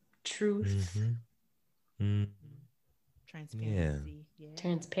 truth, transparency. Yeah.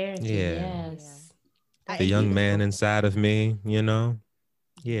 Transparency. Yeah. Yes. The young man inside of me, we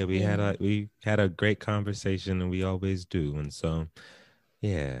had a great conversation, and we always do. And so,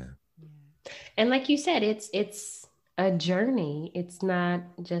 yeah. And like you said, it's a journey. It's not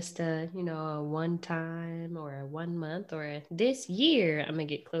just a one time or a 1 month or this year I'm gonna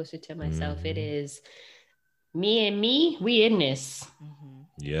get closer to myself. It is me and me, we in this.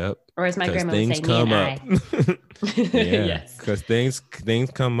 Yep. Or as my grandma would say, come me up. and I. Yes. Because things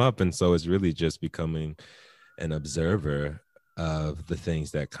come up, and so it's really just becoming an observer of the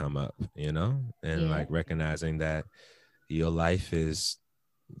things that come up, and like recognizing that your life is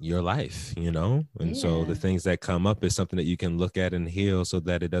your life, and so the things that come up is something that you can look at and heal so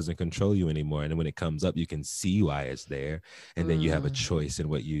that it doesn't control you anymore. And then when it comes up, you can see why it's there, and then you have a choice in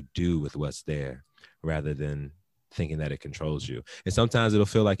what you do with what's there rather than thinking that it controls you. And sometimes it'll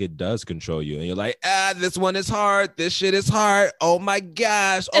feel like it does control you, and you're like, this one is hard, this shit is hard, oh my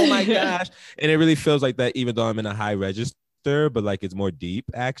gosh. And it really feels like that, even though I'm in a high register, but like it's more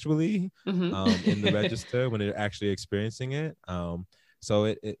deep actually in the register when you're actually experiencing it. So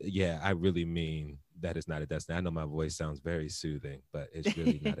I really mean that is not a destination. I know my voice sounds very soothing, but it's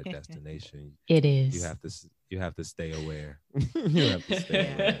really not a destination. It is. You have to stay aware. You have to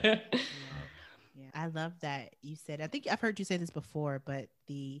stay aware. I love that you said, I think I've heard you say this before, but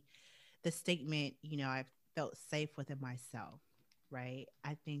the statement, I felt safe within myself, right?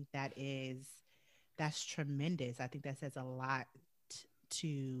 I think that's tremendous. I think that says a lot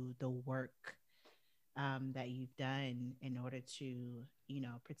to the work that you've done in order to,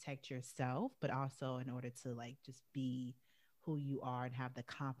 protect yourself, but also in order to like just be who you are and have the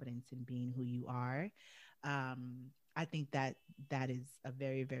confidence in being who you are. I think that that is a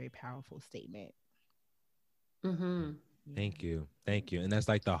very, very powerful statement. Mm-hmm. Yeah. Thank you. Thank you. And that's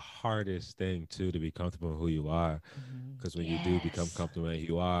like the hardest thing too, to be comfortable in who you are. Mhm. Because when you do become Yes. comfortable in who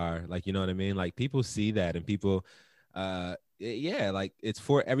you are, like, you know what I mean? Like people see that and people, yeah, like it's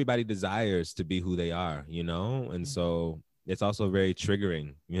for everybody desires to be who they are, you know? And Mhm. so it's also very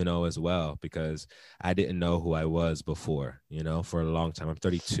triggering, you know, as well, because I didn't know who I was before, you know, for a long time. I'm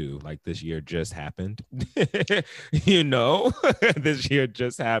 32. Like this year just happened, you know, this year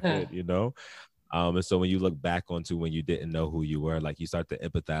just happened, you know? And so when you look back onto when you didn't know who you were, like you start to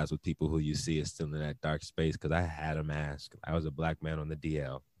empathize with people who you see is still in that dark space. Cause I had a mask. I was a black man on the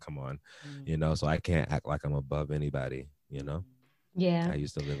DL. Come on, you know, so I can't act like I'm above anybody, you know. Yeah. I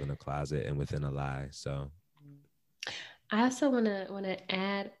used to live in a closet and within a lie. So I also wanna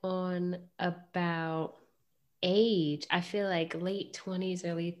add on about age. I feel like late 20s,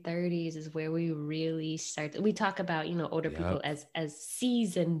 early 30s is where we really start. We talk about, older yep. people as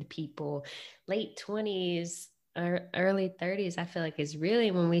seasoned people. Late 20s or early 30s, I feel like is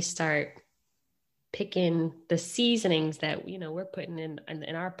really when we start picking the seasonings that we're putting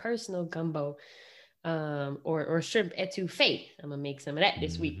in our personal gumbo, or shrimp etouffee. I'm gonna make some of that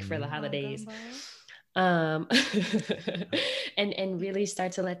this week for the Mhm. holidays. Gumbo. um and really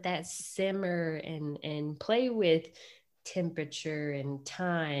start to let that simmer and play with temperature and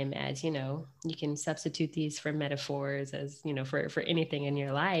time. As you can substitute these for metaphors, as for anything in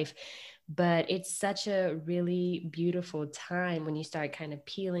your life. But it's such a really beautiful time when you start kind of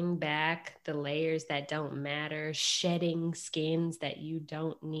peeling back the layers that don't matter, shedding skins that you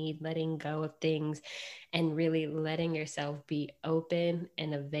don't need, letting go of things, and really letting yourself be open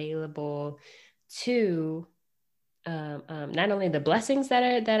and available to not only the blessings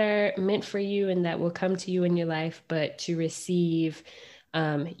that are meant for you and that will come to you in your life, but to receive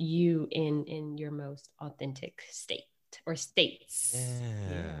you in your most authentic state or states. Yeah.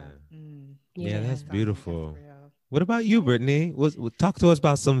 Yeah. Yeah, Yeah. that's That's beautiful. real. What about you, Brittany? Talk to us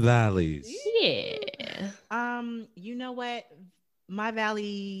about some valleys. Yeah. You know what? My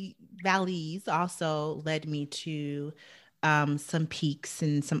valleys also led me to some peaks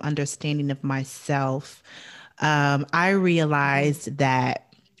and some understanding of myself. I realized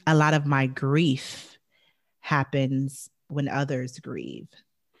that a lot of my grief happens when others grieve.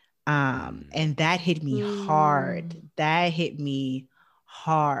 And that hit me hard. That hit me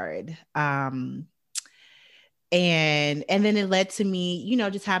hard. And then it led to me,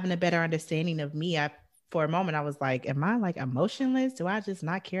 just having a better understanding of me. For a moment I was like, am I like emotionless? Do I just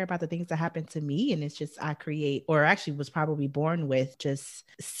not care about the things that happen to me? And it's just I create, or actually was probably born with just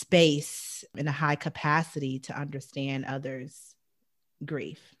space and a high capacity to understand others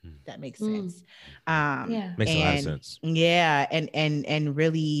grief. That makes sense. Yeah. Makes a lot of And sense. yeah, and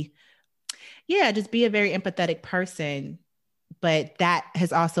really, yeah, just be a very empathetic person. But that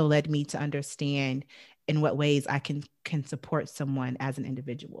has also led me to understand in what ways I can support someone as an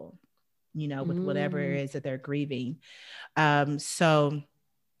individual, with whatever it is that they're grieving. So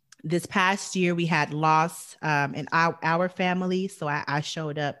this past year we had loss in our family. So I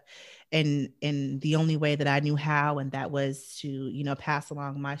showed up in the only way that I knew how, and that was to, pass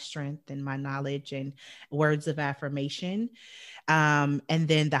along my strength and my knowledge and words of affirmation. And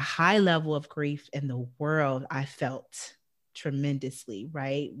then the high level of grief in the world, I felt tremendously,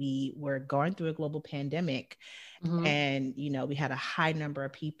 right? We were going through a global pandemic, and we had a high number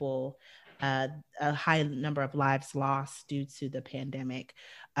of people, a high number of lives lost due to the pandemic.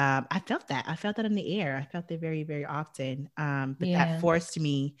 I felt that in the air. I felt it very, very often. But Yeah.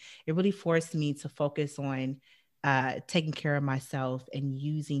 it really forced me to focus on taking care of myself and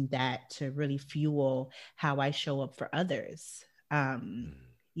using that to really fuel how I show up for others.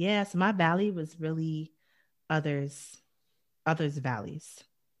 Yeah, so my valley was really others valleys.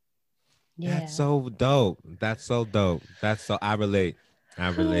 Yeah. That's so dope. That's so dope. That's so I relate. I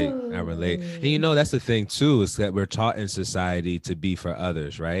relate. I relate. And you know, that's the thing too, is that we're taught in society to be for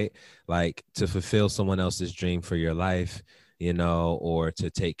others, right? Like to fulfill someone else's dream for your life, you know, or to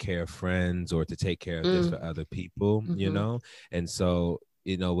take care of friends or to take care of this for other people, you know? And so,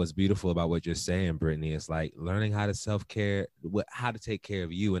 you know, what's beautiful about what you're saying, Brittany, is like learning how to self-care, how to take care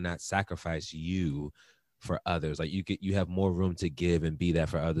of you and not sacrifice you for others. Like you have more room to give and be that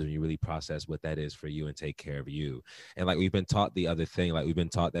for others when you really process what that is for you and take care of you. And like we've been taught the other thing, like we've been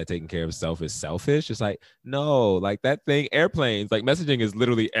taught that taking care of self is selfish. It's like, no, like that thing, airplanes, like messaging is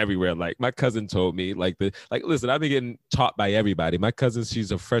literally everywhere. Like my cousin told me, listen, I've been getting taught by everybody. My cousin,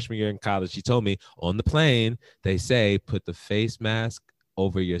 she's a freshman year in college. She told me on the plane, they say, put the face mask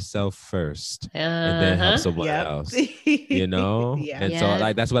over yourself first and then help someone else, you know? Yeah. And so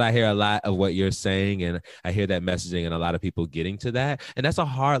like that's what I hear a lot of what you're saying, and I hear that messaging and a lot of people getting to that. And that's a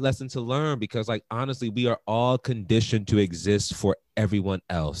hard lesson to learn because like honestly, we are all conditioned to exist for everyone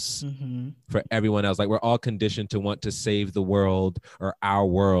else. For everyone else. Like we're all conditioned to want to save the world or our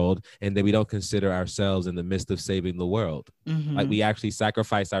world, and then we don't consider ourselves in the midst of saving the world. Like we actually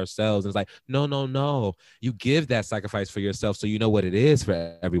sacrifice ourselves. And it's like, no, you give that sacrifice for yourself so you know what it is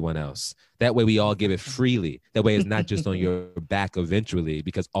for everyone else. That way we all give it freely. That way it's not just on your back eventually,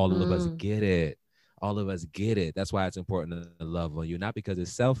 because all of us get it. All of us get it. That's why it's important to love on you, not because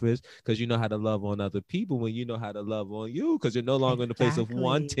it's selfish, because you know how to love on other people when you know how to love on you, because you're no longer in the place of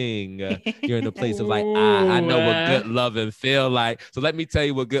wanting. You're in the place of like, I know what good love and feel like. So let me tell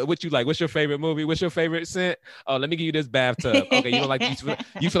you what you like. What's your favorite movie? What's your favorite scent? Oh, let me give you this bathtub. Okay, you don't like,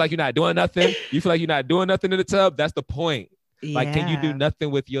 you feel like you're not doing nothing. You feel like you're not doing nothing in the tub. That's the point. Like, can you do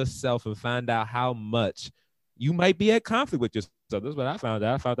nothing with yourself and find out how much you might be at conflict with yourself? So this is what I found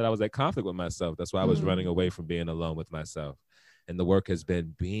out. I found that I was at conflict with myself. That's why I was running away from being alone with myself. And the work has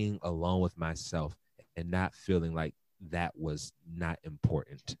been being alone with myself and not feeling like that was not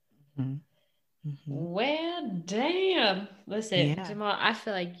important. Well, damn. Listen, Jamal, I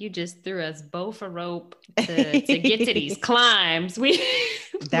feel like you just threw us both a rope to get to these climbs. I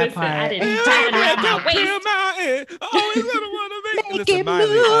didn't tie around my waist. Always gonna want to listen,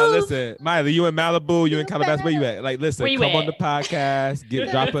 Miley. Miley, you in Malibu, you in Calabasas, where you at? Like, listen, come on the podcast,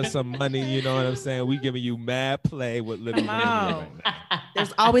 drop us some money. You know what I'm saying? We giving you mad play with Little Money right now.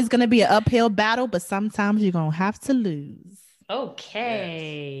 There's always gonna be an uphill battle, but sometimes you're gonna have to lose.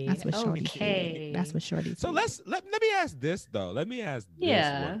 Okay. Yes. That's what Shorty said. That's what Shorty said. So let me ask this though. Let me ask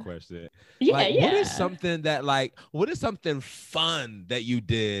this one question. What is something fun that you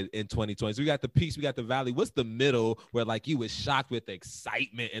did in 2020? So we got the peaks, we got the valley. What's the middle where like you was shocked with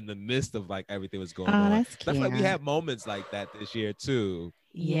excitement in the midst of like everything was going on? That's I feel like we had moments like that this year too.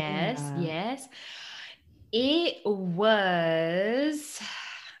 Yes. It was.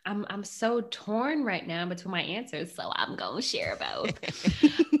 I'm so torn right now between my answers, so I'm gonna share both.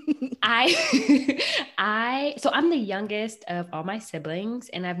 So I'm the youngest of all my siblings,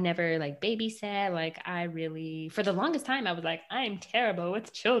 and I've never like babysat. Like for the longest time, I was like, I'm terrible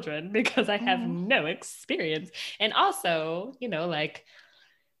with children because I have no experience. And also, you know, like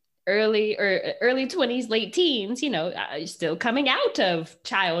early 20s, late teens, you know, still coming out of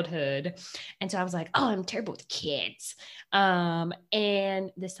childhood. And so I was like, oh, I'm terrible with kids. And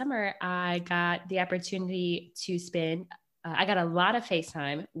this summer I got the opportunity to spend, I got a lot of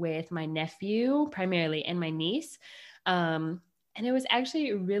FaceTime with my nephew primarily and my niece. And it was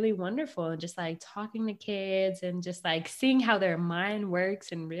actually really wonderful. And just like talking to kids and just like seeing how their mind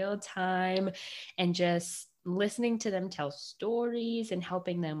works in real time and just listening to them tell stories and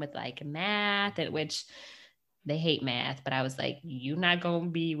helping them with like math, at which they hate math, but I was like, you're not going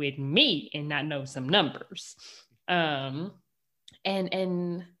to be with me and not know some numbers. And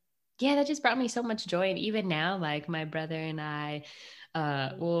yeah, that just brought me so much joy. And even now, like my brother and I,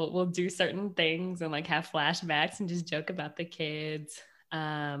 we'll do certain things and like have flashbacks and just joke about the kids.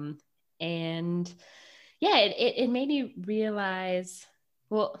 And yeah, it made me realize,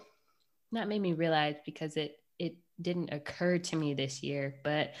 well, not made me realize because it didn't occur to me this year,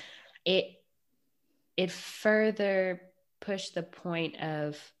 but it further pushed the point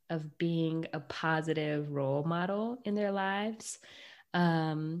of being a positive role model in their lives.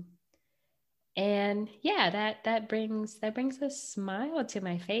 And yeah, that brings a smile to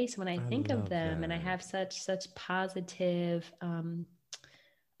my face when I think of them. That. And I have such positive and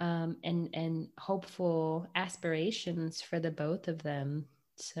hopeful aspirations for the both of them.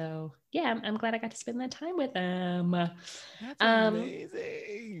 So yeah, I'm glad I got to spend that time with them. That's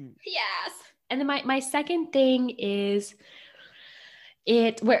amazing. Yes. And then my second thing is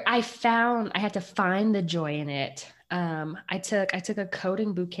where I had to find the joy in it. I took a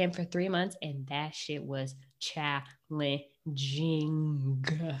coding boot camp for 3 months, and that shit was challenging.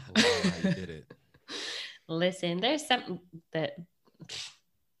 Wow, you did it. Listen, there's something that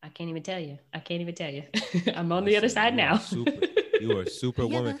I can't even tell you. I'm on the other side now. You are a super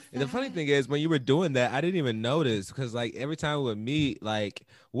woman. And the funny thing is, when you were doing that, I didn't even notice because, like, every time we would meet, like,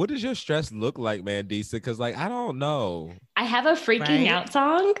 what does your stress look like, Mandisa? Because, like, I don't know. I have a freaking Right? out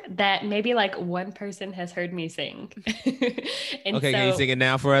song that maybe like one person has heard me sing. And Okay, can you sing it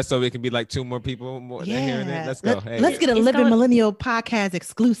now for us so it can be like 2 more people more hearing it? Let's go. Let's get a It's Living going- Millennial podcast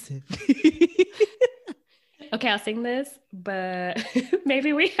exclusive. Okay, I'll sing this, but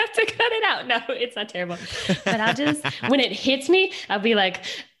maybe we have to cut it out. No, it's not terrible. But I'll just, when it hits me, I'll be like,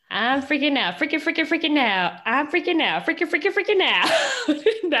 I'm freaking out, freaking now. I'm freaking out, freaking now.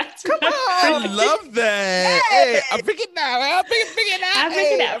 That's Come on. I love that. Hey, I'm freaking out. I'm freaking out. I'm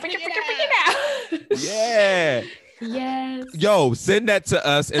Hey, freaking out, freaking out. Yeah. Yes. Yo, send that to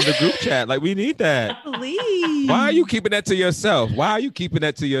us in the group chat. Like, we need that. Please. Why are you keeping that to yourself?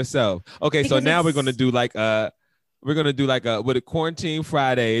 Okay, so Because now we're it's- gonna do like with a quarantine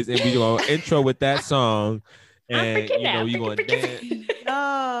Fridays, and we're gonna intro with that song, I'm and freaking out. you gonna dance.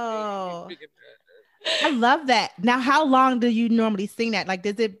 Oh, I love that. Now, how long do you normally sing that? Like,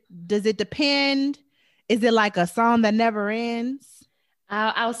 does it depend? Is it like a song that never ends?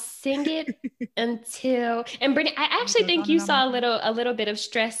 I'll sing it until, and Brittany, I actually goes think on you and on saw and a little bit of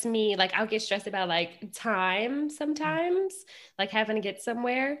stress me. Like I'll get stressed about like time sometimes, like having to get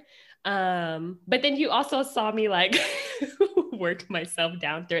somewhere. But then you also saw me like work myself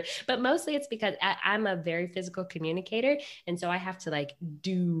down through it. But mostly it's because I'm a very physical communicator. And so I have to like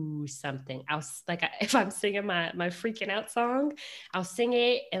do something. If I'm singing my freaking out song, I'll sing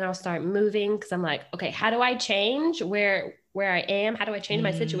it and I'll start moving. Cause I'm like, okay, how do I change where I am? How do I change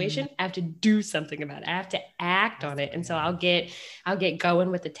my situation? I have to do something about it. I have to act on it. And so I'll get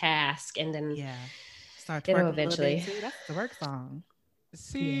going with the task and then Start it'll twerking a little bit eventually. too. That's the work song.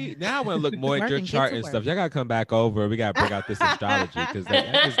 See, now I want to look more at your Working, get chart to and work. stuff. Y'all gotta come back over. We gotta bring out this astrology because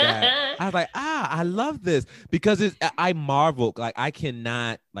I was like, I love this because I marvel. Like I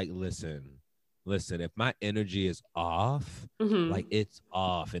cannot listen. If my energy is off, Mhm. like it's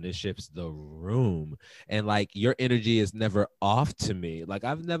off and it shifts the room. And like your energy is never off to me. Like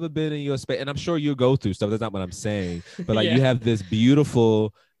I've never been in your space, and I'm sure you go through stuff. That's not what I'm saying. But like Yeah. you have this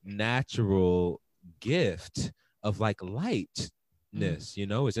beautiful natural gift of like lightness,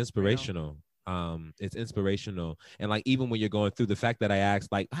 it's inspirational. It's inspirational. And like even when you're going through, the fact that I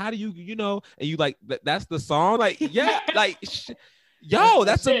asked, like, how do you and you like that's the song, like, yeah, like yo,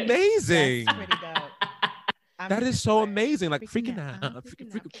 that's amazing. That's pretty dope. That is so amazing. Like Freaking freaking out. out. I'm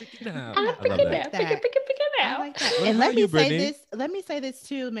Freaking out. I'm I love freaking that. out, that. freaking I out. like that. What And about let me you, say Brittany? this. Let me say this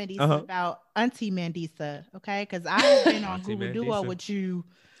too, Mandisa, Uh-huh. about Auntie Mandisa. Okay, because I've been on Auntie Hulu Duo Mandisa. with you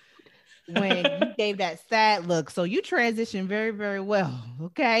when you gave that sad look. So you transitioned very, very well.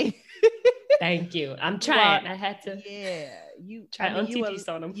 Okay. Thank you. I'm trying. I had to Yeah, you try auntie you piece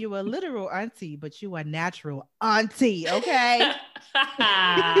on them. you a literal auntie, but you a natural auntie. Okay.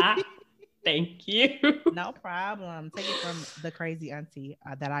 Thank you. No problem. Take it from the crazy auntie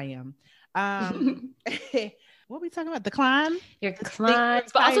that I am. What we talking about? The climb? Your Just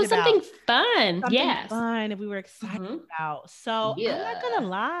clients, things we're but also excited something fun. Something Yes. fun and we were excited Mhm. about. So I'm not gonna Yeah.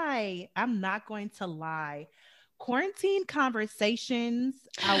 lie. I'm not going to lie. Quarantine conversations,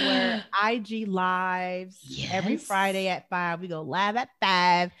 our IG lives every Yes. Friday at 5. We go live at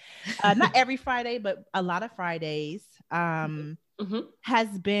 5. Not every Friday, but a lot of Fridays. Mhm. Has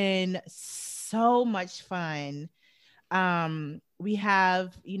been so much fun. We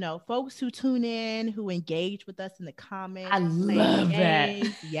have folks who tune in, who engage with us in the comments. I play love that.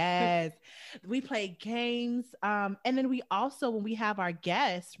 games. Yes, we play games, and then we also, when we have our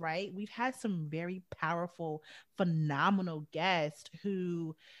guests, right, we've had some very powerful, phenomenal guests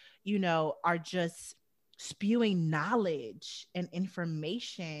who are just spewing knowledge and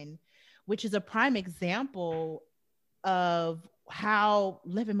information, which is a prime example of how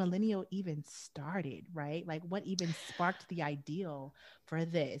Living Millennial even started, right? Like what even sparked the ideal for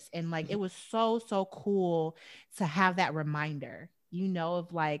this. And like it was so cool to have that reminder,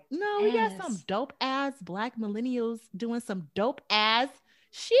 of like, no, we got some Yes. dope ass Black millennials doing some dope ass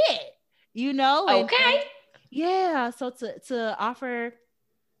shit, and Okay. yeah, so to offer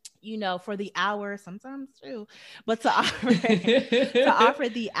for the hour, sometimes too, but to offer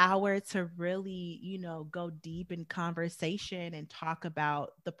the hour to really, go deep in conversation and talk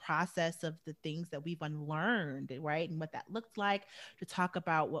about the process of the things that we've unlearned, right? And what that looks like, to talk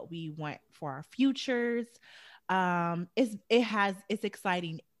about what we want for our futures. It's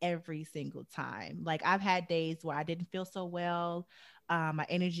exciting every single time. Like I've had days where I didn't feel so well. My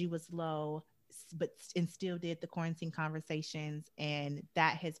energy was low, and still did the quarantine conversations, and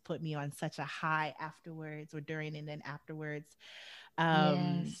that has put me on such a high afterwards, or during and then afterwards.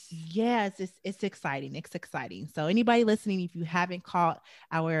 Yes. Yes, it's exciting. It's exciting. So anybody listening, if you haven't caught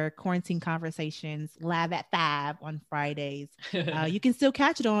our quarantine conversations live at 5 on Fridays, you can still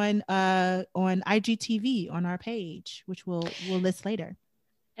catch it on IGTV on our page, which we'll list later.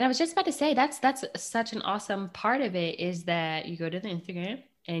 And I was just about to say that's such an awesome part of it is that you go to the Instagram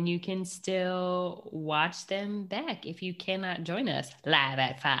and you can still watch them back if you cannot join us live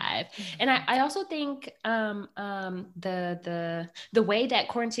at 5. And I also think the way that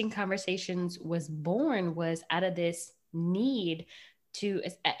Quarantine Conversations was born was out of this need to,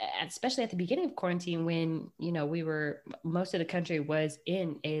 especially at the beginning of quarantine when, you know, most of the country was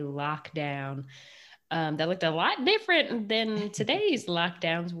in a lockdown. That looked a lot different than today's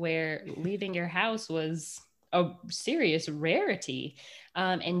lockdowns where leaving your house was a serious rarity,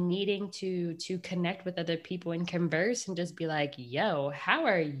 and needing to connect with other people and converse and just be like, yo, how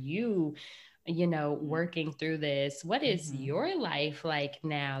are you, working through this? What is your life like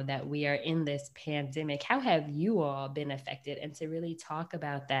now that we are in this pandemic? How have you all been affected? And to really talk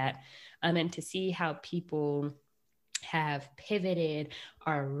about that, and to see how people have pivoted,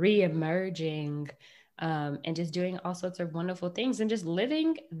 are reemerging, and just doing all sorts of wonderful things and just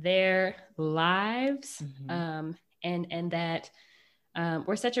living their lives. And that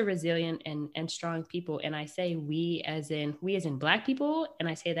we're such a resilient and strong people. And I say we as in Black people. And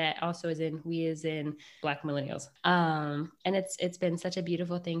I say that also as in we as in Black millennials. And it's been such a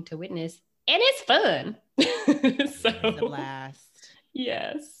beautiful thing to witness. And it's fun. It's a blast.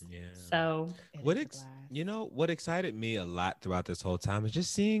 Yes. Yeah. So what excited me a lot throughout this whole time is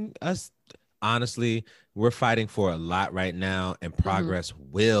just seeing us. Honestly, we're fighting for a lot right now, and progress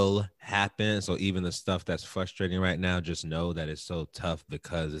will happen. So even the stuff that's frustrating right now, just know that it's so tough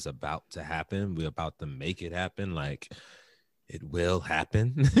because it's about to happen. We're about to make it happen. Like, it will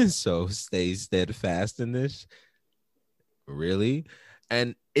happen. So stay steadfast in this. Really.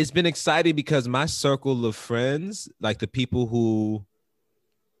 And it's been exciting because my circle of friends, like the people who,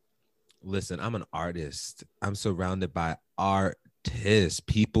 listen, I'm an artist. I'm surrounded by artists,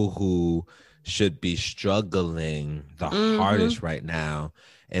 people who should be struggling the hardest right now,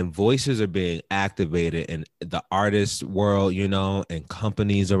 and voices are being activated in the artist world, and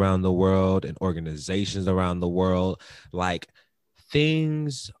companies around the world and organizations around the world. Like,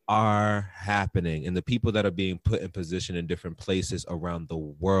 things are happening, and the people that are being put in position in different places around the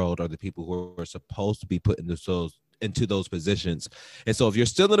world are the people who are supposed to be put into those positions. And so if you're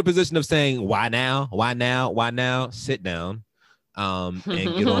still in a position of saying, why now, sit down and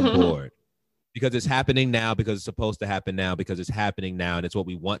get on board. Because it's happening now, because it's supposed to happen now, because it's happening now, and it's what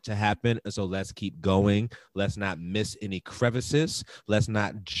we want to happen. And so let's keep going. Let's not miss any crevices. Let's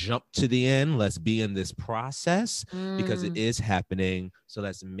not jump to the end. Let's be in this process because it is happening. So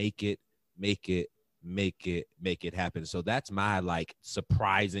let's make it happen. So that's my not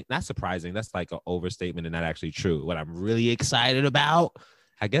surprising. That's like an overstatement and not actually true. What I'm really excited about,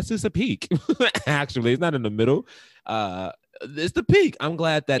 I guess, is a peak. Actually, it's not in the middle. It's the peak. I'm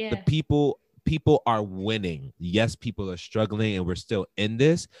glad that the people are winning. Yes, people are struggling and we're still in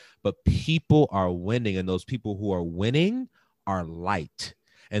this, but people are winning, and those people who are winning are light.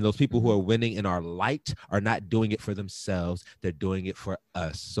 And those people who are winning and are light are not doing it for themselves. They're doing it for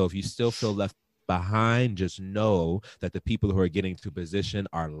us. So if you still feel left behind, just know that the people who are getting to position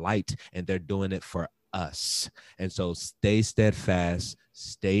are light, and they're doing it for us. And so stay steadfast,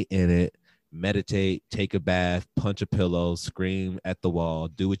 stay in it. Meditate, take a bath, punch a pillow, scream at the wall,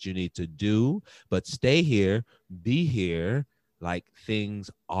 do what you need to do, but stay here, be here, like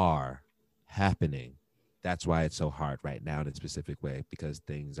things are happening. That's why it's so hard right now in a specific way, because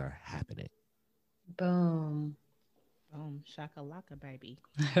things are happening. Boom. Boom, shakalaka, baby.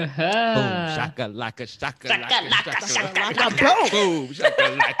 Boom, shakalaka, boom,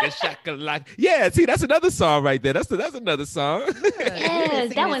 shakalaka. Yeah, see, that's another song right there. That's another song.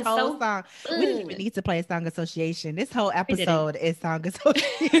 Yes, that one's so song. We didn't even need to play Song Association. This whole episode is Song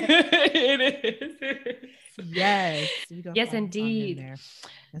Association. It is. Yes. Yes, indeed.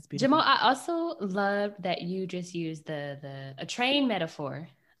 That's beautiful. Jamal, I also love that you just used a train metaphor,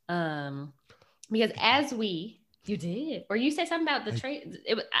 because you did, or you said something about the train.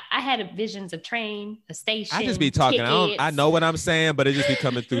 I had visions of train, a station. I just be talking. I know what I'm saying, but it just be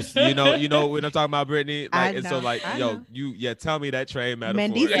coming through. You know when I'm talking about Brittany. Like, and so tell me that train metaphor.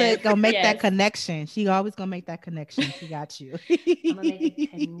 Mandisa gonna make that connection. She always gonna make that connection. She got you. I'm gonna make a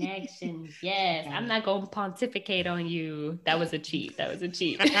connection. Yes, I'm not gonna pontificate on you. That was a cheat. That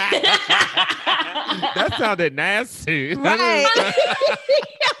sounded nasty. Right.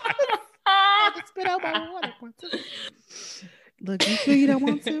 Spit out my water. Look, you sure you don't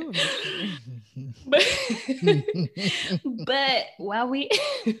want to? But while we,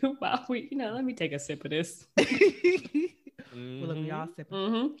 let me take a sip of this. Well, look, we all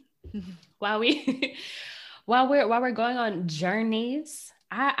sipping. Mm-hmm. while we're going on journeys,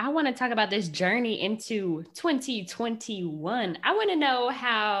 I want to talk about this journey into 2021. I want to know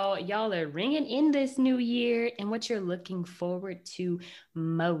how y'all are ringing in this new year and what you're looking forward to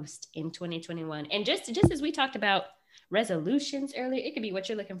most in 2021. And just as we talked about resolutions earlier, it could be what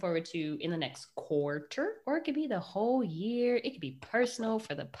you're looking forward to in the next quarter, or it could be the whole year. It could be personal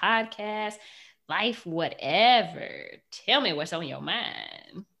for the podcast, life, whatever. Tell me what's on your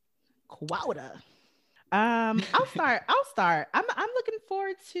mind. Quota. I'll start. I'm looking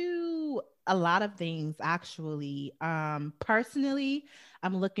forward to a lot of things actually. Personally,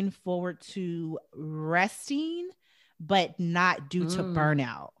 I'm looking forward to resting, but not due to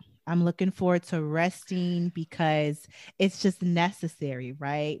burnout. I'm looking forward to resting because it's just necessary,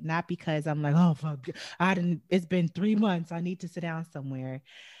 right? Not because I'm like, oh fuck, it's been 3 months. I need to sit down somewhere.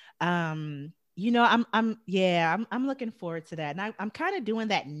 I'm looking forward to that. And I'm kind of doing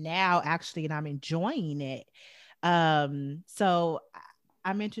that now actually, and I'm enjoying it. So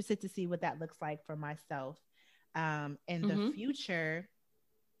I'm interested to see what that looks like for myself in the future,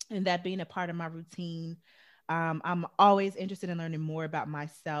 and that being a part of my routine. I'm always interested in learning more about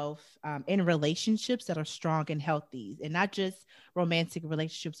myself in relationships that are strong and healthy, and not just romantic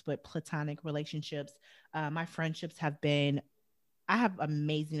relationships, but platonic relationships. My friendships I have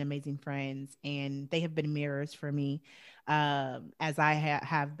amazing friends, and they have been mirrors for me as I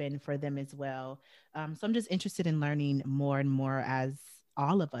have been for them as well. So I'm just interested in learning more and more as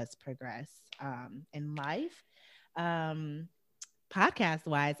all of us progress in life. Podcast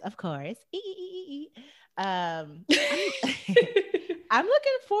wise, of course. I'm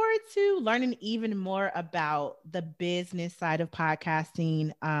looking forward to learning even more about the business side of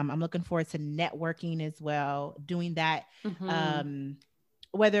podcasting. I'm looking forward to networking as well, doing that.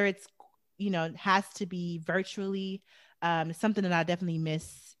 Whether it's, has to be virtually, something that I definitely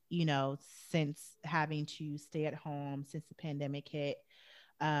miss, since having to stay at home since the pandemic hit.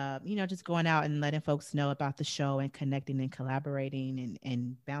 Just going out and letting folks know about the show and connecting and collaborating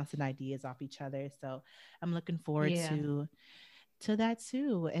and bouncing ideas off each other. So I'm looking forward to that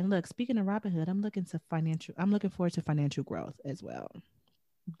too. And look, speaking of Robinhood, I'm looking forward to financial growth as well.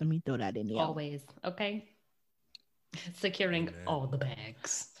 Let me throw that in there. Always. Okay. Securing all the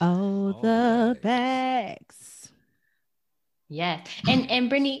bags. All the bags. Yes. And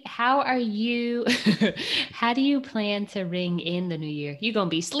Brittany, how do you plan to ring in the new year? You gonna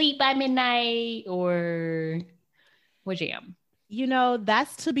be asleep by midnight or what jam?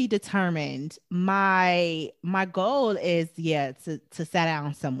 That's to be determined. My goal is to sit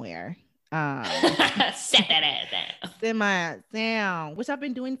down somewhere. Set that ass down. Sit my ass down, which I've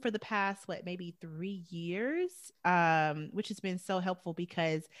been doing for the past maybe 3 years, which has been so helpful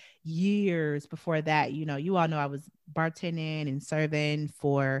because years before that, you all know I was bartending and serving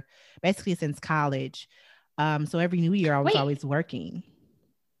for basically since college. So every new year I was always working.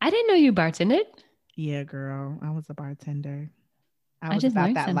 I didn't know you bartended. Yeah, girl, I was a bartender. I just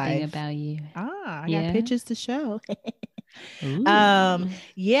learned something about you. I got pictures to show. I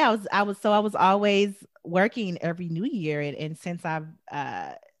was always working every new year, and since I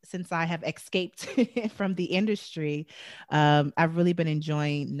have escaped from the industry, I've really been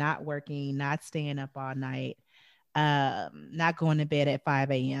enjoying not working, not staying up all night, not going to bed at 5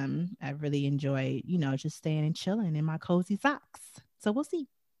 a.m. I really enjoy, just staying and chilling in my cozy socks. So we'll see.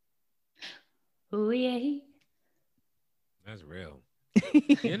 Oh yeah, that's real.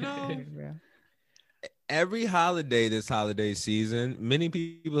 Every holiday this holiday season, many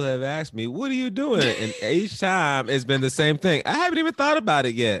people have asked me, what are you doing? And each time it's been the same thing. I haven't even thought about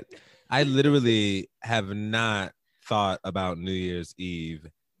it yet. I literally have not thought about New Year's Eve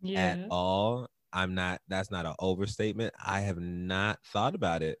at all. That's not an overstatement. I have not thought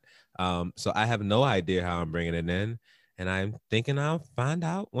about it. So I have no idea how I'm bringing it in. And I'm thinking I'll find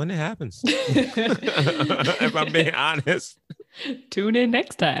out when it happens. If I'm being honest. Tune in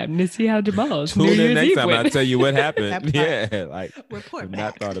next time to see how Jamal's Tune in next time. I'll tell you what happened. Report I've back.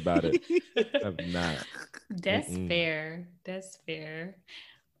 not thought about it. I've not. That's fair. That's fair.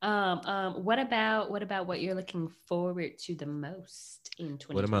 What about what you're looking forward to the most in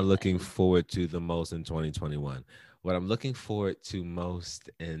 2021? What am I looking forward to the most in 2021? What I'm looking forward to most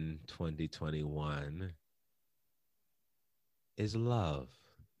in 2021 is love.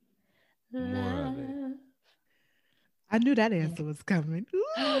 More of it. I knew that answer was coming.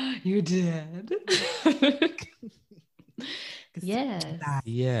 You did. Yes.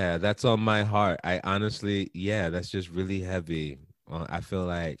 Yeah, that's on my heart. I honestly, yeah, that's just really heavy. I feel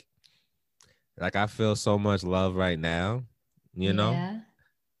like I feel so much love right now, you know?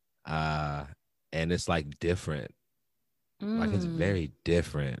 Yeah. And it's like different. Like it's Mm. very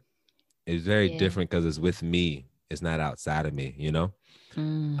different. It's very Yeah. different because it's with me. It's not outside of me, you know?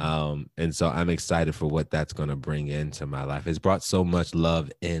 Mm. And so I'm excited for what that's gonna bring into my life. It's brought so much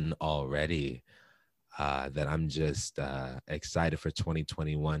love in already. That I'm just excited for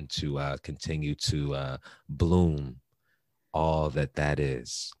 2021 to continue to bloom all that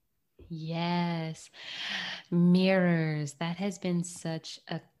is. Yes. Mirrors. That has been such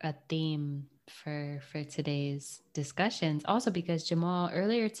a theme for today's discussions. Also because Jamal,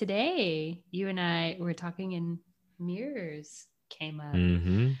 earlier today, you and I were talking and mirrors came up.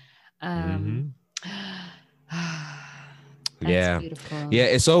 Mm-hmm. That's Yeah. beautiful. Yeah,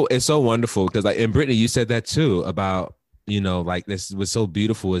 it's so wonderful because like, and Brittany, you said that too about, like this was so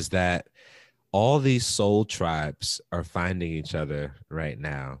beautiful is that all these soul tribes are finding each other right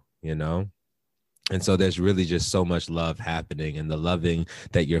now, And so there's really just so much love happening, and the loving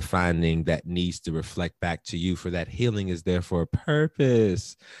that you're finding that needs to reflect back to you for that healing is there for a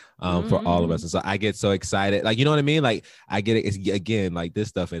purpose for all of us. And so I get so excited. Like, you know what I mean? Like, I get it. It's, again, like this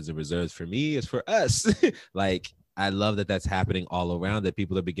stuff isn't reserved for me. It's for us. Like, I love that that's happening all around, that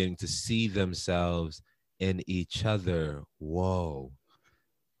people are beginning to see themselves in each other. Whoa.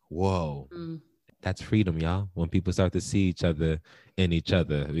 That's freedom, y'all. When people start to see each other in each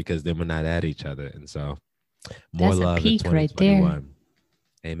other, because then we're not at each other. And so more That's love a peak in 2021. Right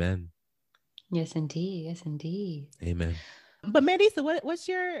there. Amen. Yes, indeed. Yes, indeed. Amen. But Mandisa, what's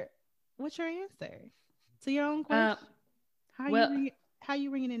your answer to your own question? How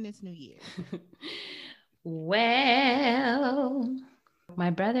you ringing in this new year? Well, my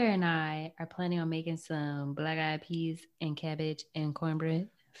brother and I are planning on making some black-eyed peas and cabbage and cornbread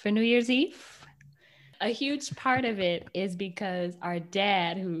for New Year's Eve. A huge part of it is because our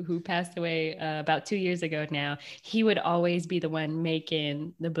dad, who passed away about 2 years ago now, he would always be the one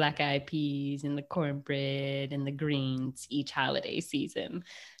making the black-eyed peas and the cornbread and the greens each holiday season.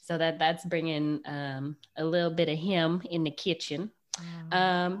 So that's bringing a little bit of him in the kitchen.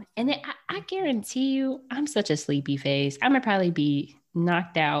 And then I guarantee you, I'm such a sleepy face. I'm gonna probably be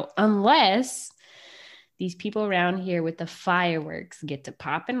knocked out unless these people around here with the fireworks get to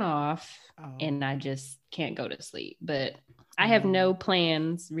popping off and I just can't go to sleep. But I have no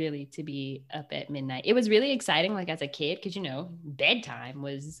plans really to be up at midnight. It was really exciting, like as a kid, because bedtime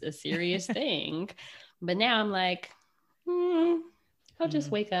was a serious thing. But now I'm like, I'll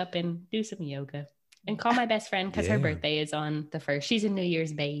just wake up and do some yoga and call my best friend because her birthday is on the 1st. She's a New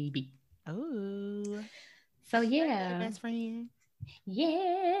Year's baby. Oh, so yeah, best friend.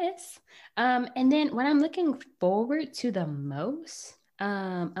 Yes. And then what I'm looking forward to the most,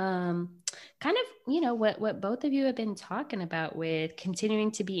 kind of, what both of you have been talking about with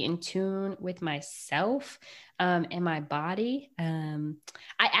continuing to be in tune with myself and my body. I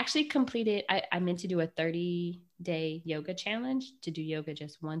actually completed, I meant to do a 30-day yoga challenge to do yoga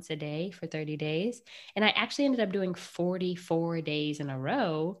just once a day for 30 days. And I actually ended up doing 44 days in a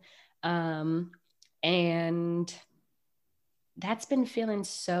row. And that's been feeling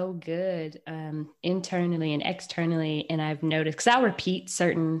so good internally and externally. And I've noticed, because I'll repeat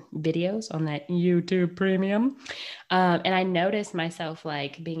certain videos on that YouTube premium. And I noticed myself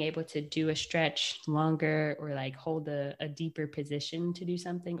like being able to do a stretch longer or like hold a deeper position to do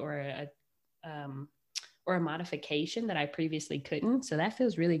something or a modification that I previously couldn't. So that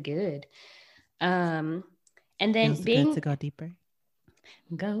feels really good. And then feels good to go deeper.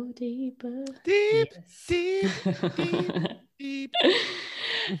 Go deeper. Deep.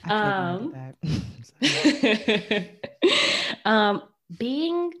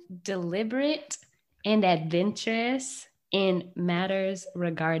 Being deliberate and adventurous in matters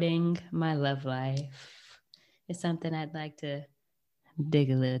regarding my love life is something I'd like to dig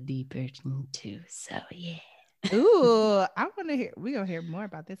a little deeper into. So yeah. Ooh, I want to hear. We're gonna hear more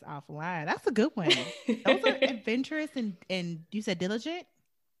about this offline. That's a good one. Those are adventurous and you said diligent.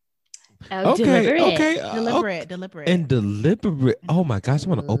 Deliberate. And deliberate. Oh my gosh, I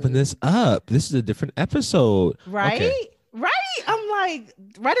want to open this up. This is a different episode. Right? Okay. Right? I'm like,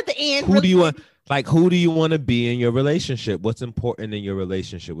 right at the end. Who do you want to be in your relationship? What's important in your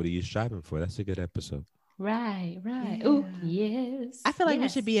relationship? What are you striving for? That's a good episode. Right. Yeah. Oh, yes. I feel like we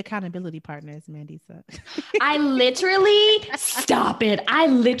should be accountability partners, Mandisa. I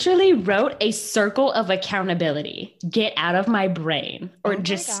literally wrote a circle of accountability. Get out of my brain or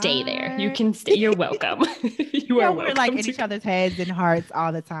just stay there. You can stay. You're welcome. You are welcome. We're like in each other's heads and hearts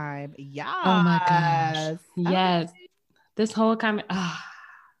all the time. Yeah. Oh my gosh. Yes. This whole comment. We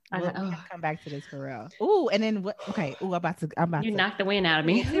have to come back to this for real. Ooh, and then what? Okay. Ooh, I'm about You to knocked the wind out of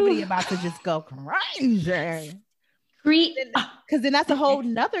me. Creativity about to just go crazy. Because then that's a whole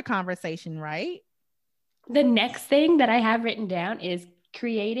nother conversation, right? The next thing that I have written down is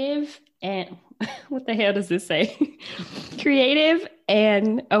creative and what the hell does this say? Creative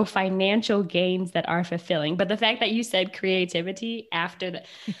and financial gains that are fulfilling. But the fact that you said creativity after the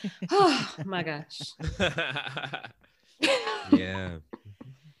oh my gosh. Yeah.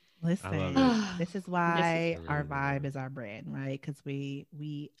 Listen, this is why our vibe is our brand, right? Because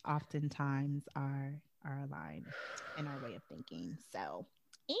we oftentimes are aligned in our way of thinking. So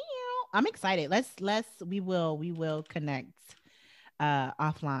I'm excited. We will connect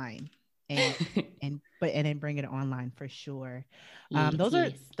offline and then bring it online for sure.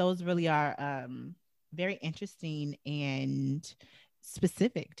 Those really are very interesting and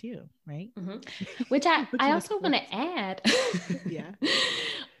specific too, right? Mm-hmm. Which I also want to add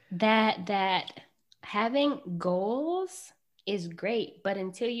that having goals is great, but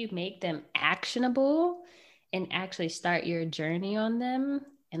until you make them actionable and actually start your journey on them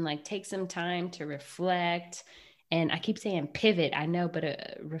and like take some time to reflect, and I keep saying pivot, I know,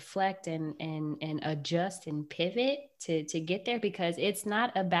 but reflect and adjust and pivot to get there, because it's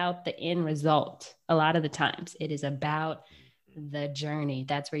not about the end result. A lot of the times it is about the journey.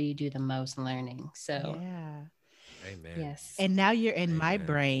 That's where you do the most learning. So yeah. Amen. Yes. And now you're in my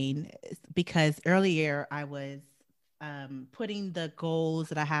brain, because earlier I was putting the goals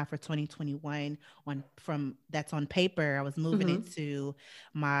that I have for 2021 that's on paper. I was moving it to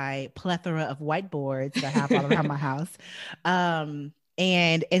my plethora of whiteboards that I have all around my house. And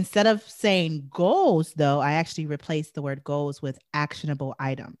instead of saying goals, though, I actually replaced the word goals with actionable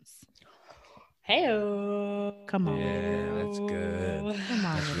items. Hey-o. Come on. Yeah, that's good. Come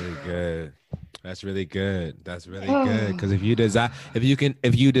on. That's really good. That's really good. That's really good. Because if you desire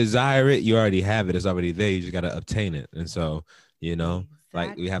it, you already have it. It's already there. You just got to obtain it. And so,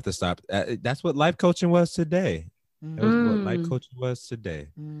 like we have to stop. That's what life coaching was today. That was what life coaching was today.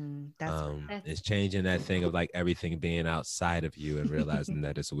 It's changing that thing of like everything being outside of you and realizing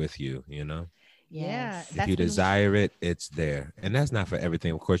that it's with you, Yeah. If you desire it, it's there. And that's not for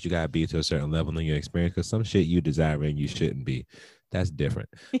everything. Of course, you got to be to a certain level in your experience, because some shit you desire and you shouldn't be. That's different.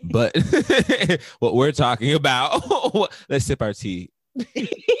 But what we're talking about, let's sip our tea.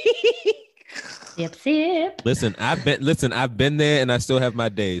 Sip. Listen, I've been there and I still have my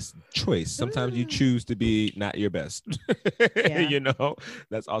days. Choice. Sometimes you choose to be not your best.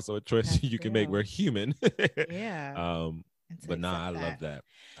 That's also a choice you can make. We're human. Yeah. But I love that.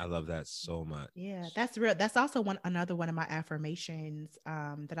 I love that so much. Yeah, that's real. That's also another one of my affirmations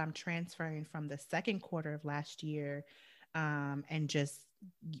that I'm transferring from the second quarter of last year, and just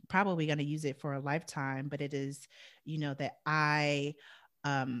probably going to use it for a lifetime. But it is, that I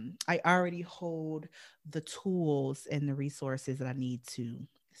already hold the tools and the resources that I need to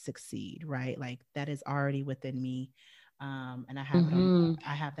succeed. Right, like that is already within me. And I have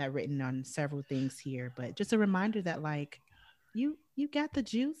I have that written on several things here. But just a reminder that like, you got the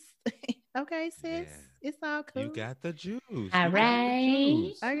juice. Okay, sis. Yeah. It's all cool. You got the juice. All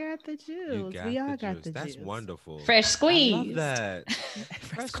right. I got the juice. We all got the juice. That's wonderful. Fresh squeeze. I love that.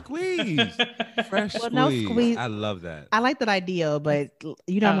 Fresh squeeze. Fresh squeeze. No squeeze. I love that. I like that idea, but I'm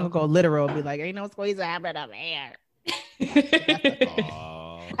gonna go literal and be like, ain't no squeeze happening up here.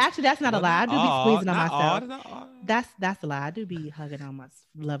 Actually, that's not a lie. I do be squeezing on myself. That's a lie. I do be hugging on my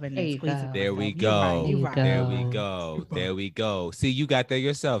loving and squeezing. There we go. There we go. There we go. See, you got there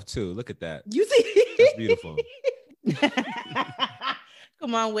yourself too. Look at that. You see? That's beautiful.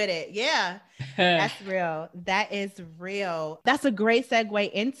 Come on with it. Yeah. That's real. That is real. That's a great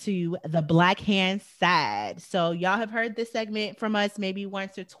segue into the Black Hand Side. So y'all have heard this segment from us maybe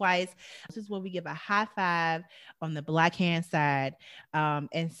once or twice. This is where we give a high five on the Black Hand Side,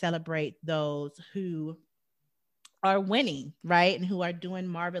 and celebrate those who are winning, right? And who are doing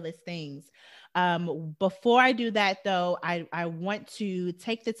marvelous things. Before I do that though, I want to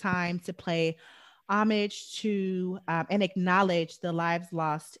take the time to play homage to and acknowledge the lives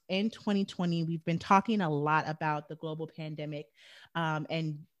lost in 2020. We've been talking a lot about the global pandemic,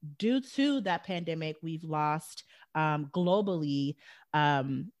 and due to that pandemic, we've lost globally,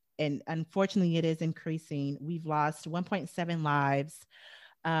 and unfortunately it is increasing. We've lost 1.7 lives,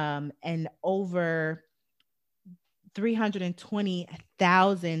 and over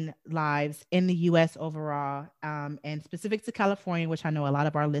 320,000 lives in the U.S. overall, and specific to California, which I know a lot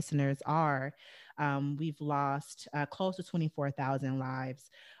of our listeners are. We've lost close to 24,000 lives.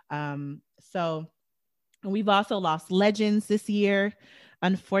 So we've also lost legends this year.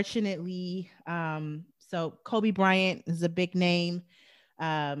 Unfortunately, So Kobe Bryant is a big name.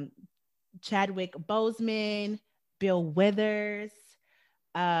 Chadwick Boseman, Bill Withers,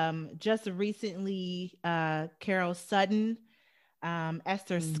 just recently, Carol Sutton,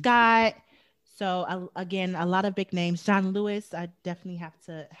 Esther Scott. So again, a lot of big names. John Lewis, I definitely have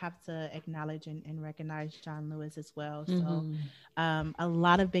to acknowledge and recognize John Lewis as well. So a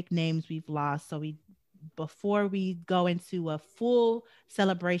lot of big names we've lost. So before we go into a full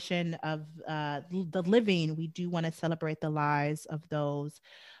celebration of the living, we do want to celebrate the lives of those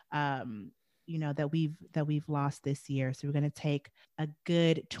that we've lost this year. So we're going to take a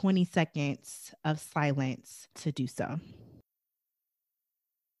good 20 seconds of silence to do so.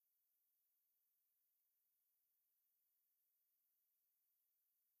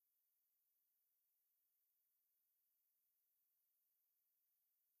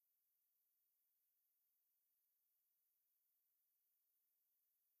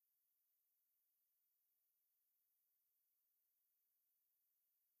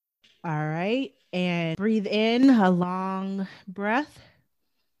 All right. And breathe in a long breath.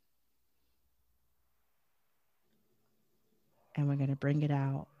 And we're going to bring it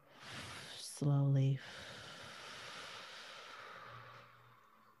out slowly.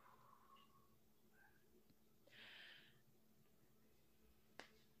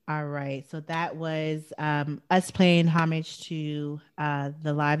 All right. So that was us paying homage to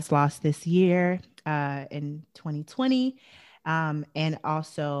the lives lost this year in 2020. And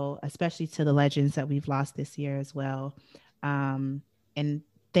also, especially to the legends that we've lost this year as well. And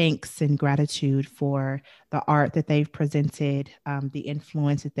thanks and gratitude for the art that they've presented, the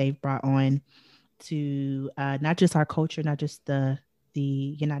influence that they've brought on to not just our culture, not just the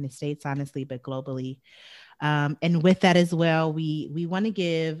United States, honestly, but globally. And with that as well, we want to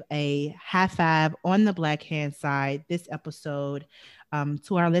give a high five on the Black Hand side this episode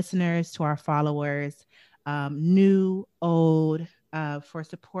to our listeners, to our followers, new, old, for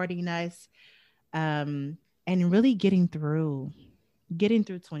supporting us and really getting through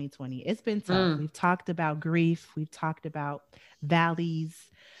 2020. It's been tough. We've talked about grief. We've talked about valleys.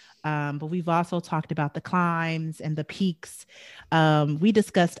 But we've also talked about the climbs and the peaks. We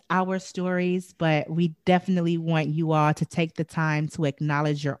discussed our stories, but we definitely want you all to take the time to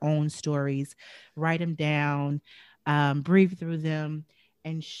acknowledge your own stories, write them down, breathe through them,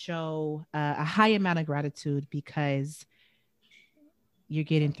 and show a high amount of gratitude because you're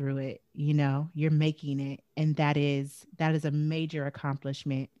getting through it. You're making it, and that is a major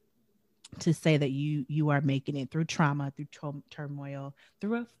accomplishment. To say that you are making it through trauma, through turmoil,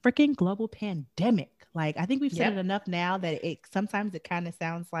 through a freaking global pandemic. Like, I think we've said it enough now that it sometimes it kind of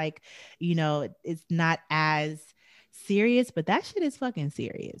sounds like, it's not as serious, but that shit is fucking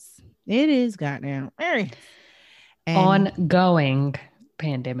serious. It is goddamn ongoing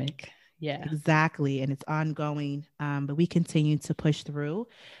pandemic. Yeah, exactly. And it's ongoing, but we continue to push through.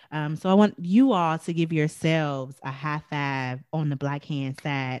 So I want you all to give yourselves a high five on the Black Hand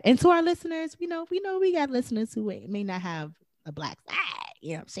side. And to our listeners, we know we got listeners who may not have a black side,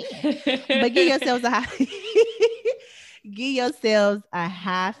 you know what I'm saying? But give yourselves a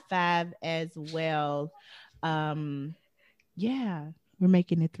high five as well. Yeah, we're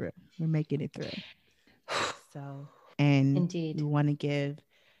making it through. So, and indeed, we want to give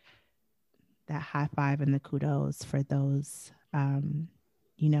that high five and the kudos for those,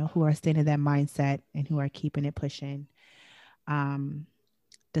 who are staying in that mindset and who are keeping it pushing,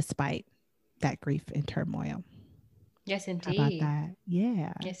 despite that grief and turmoil. Yes, indeed. How about that?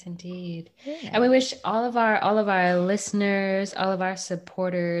 Yeah. Yes, indeed. Yeah. And we wish all of our listeners, all of our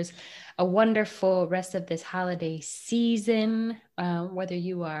supporters, a wonderful rest of this holiday season. Whether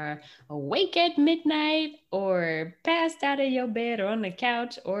you are awake at midnight or passed out of your bed or on the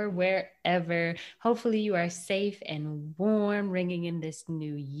couch or wherever, hopefully you are safe and warm ringing in this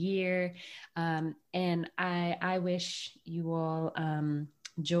new year. And I wish you all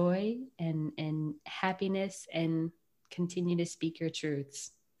joy and happiness and continue to speak your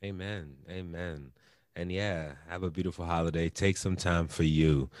truths. Amen. And yeah, have a beautiful holiday. Take some time for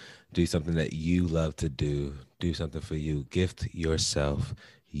you. Do something that you love to do. Do something for you. Gift yourself.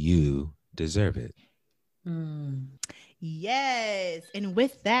 You deserve it. Yes. And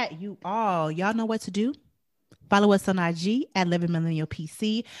with that, y'all know what to do. Follow us on IG at Living Millennial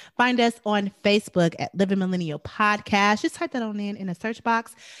PC. Find us on Facebook at Living Millennial Podcast. Just type that on in a search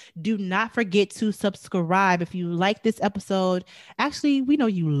box. Do not forget to subscribe if you like this episode. Actually, we know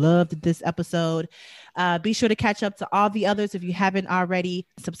you loved this episode. Be sure to catch up to all the others if you haven't already.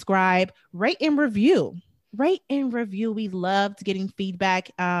 Subscribe, rate and review. We loved getting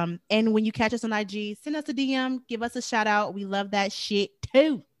feedback. And when you catch us on IG, send us a DM, give us a shout out. We love that shit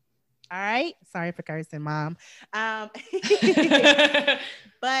too. All right. Sorry for cursing, Mom. But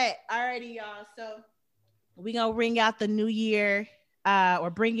alrighty, y'all. So we're going to ring out the new year. Or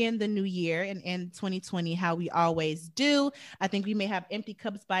bring in the new year in 2020, how we always do. I think we may have empty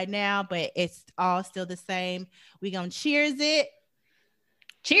cups by now, but it's all still the same. We're going to cheers it.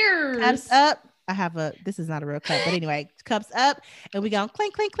 Cheers. Cups up. This is not a real cup, but anyway, cups up. And we going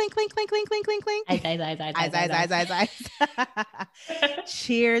clink, clink, clink, clink, clink, clink, clink, clink, clink. Ice.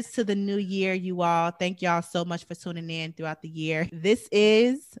 Cheers to the new year, you all. Thank y'all so much for tuning in throughout the year. This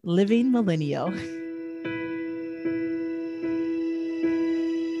is Living Millennial.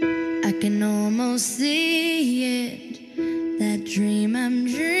 I can almost see it, that dream I'm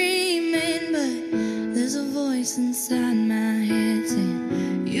dreaming, but there's a voice inside my head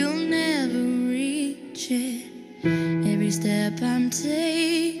saying you'll never reach it. Every step I'm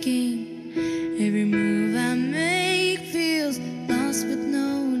taking, every move I make feels lost with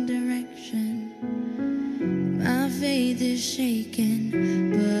no direction. My faith is shaking,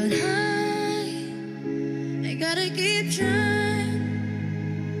 but I gotta keep trying.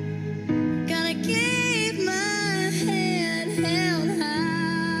 Keep my head held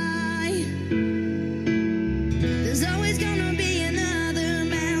high. There's always gonna be another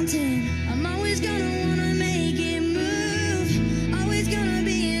mountain. I'm always gonna wanna make it move. Always gonna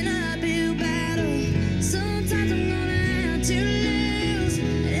be an uphill battle. Sometimes I'm gonna have to lose.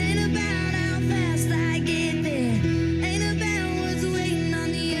 It ain't about how fast I get there. Ain't about what's waiting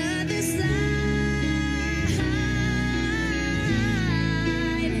on the other side.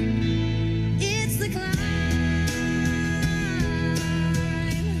 It's the climb.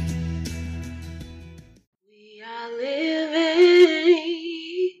 We are living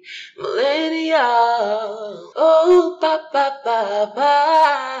millennial. Oh, ba ba ba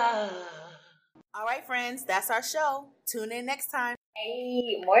ba. All right, friends, that's our show. Tune in next time.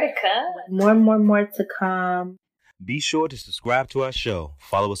 Hey, more to come. More to come. Be sure to subscribe to our show,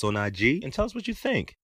 follow us on IG, and tell us what you think.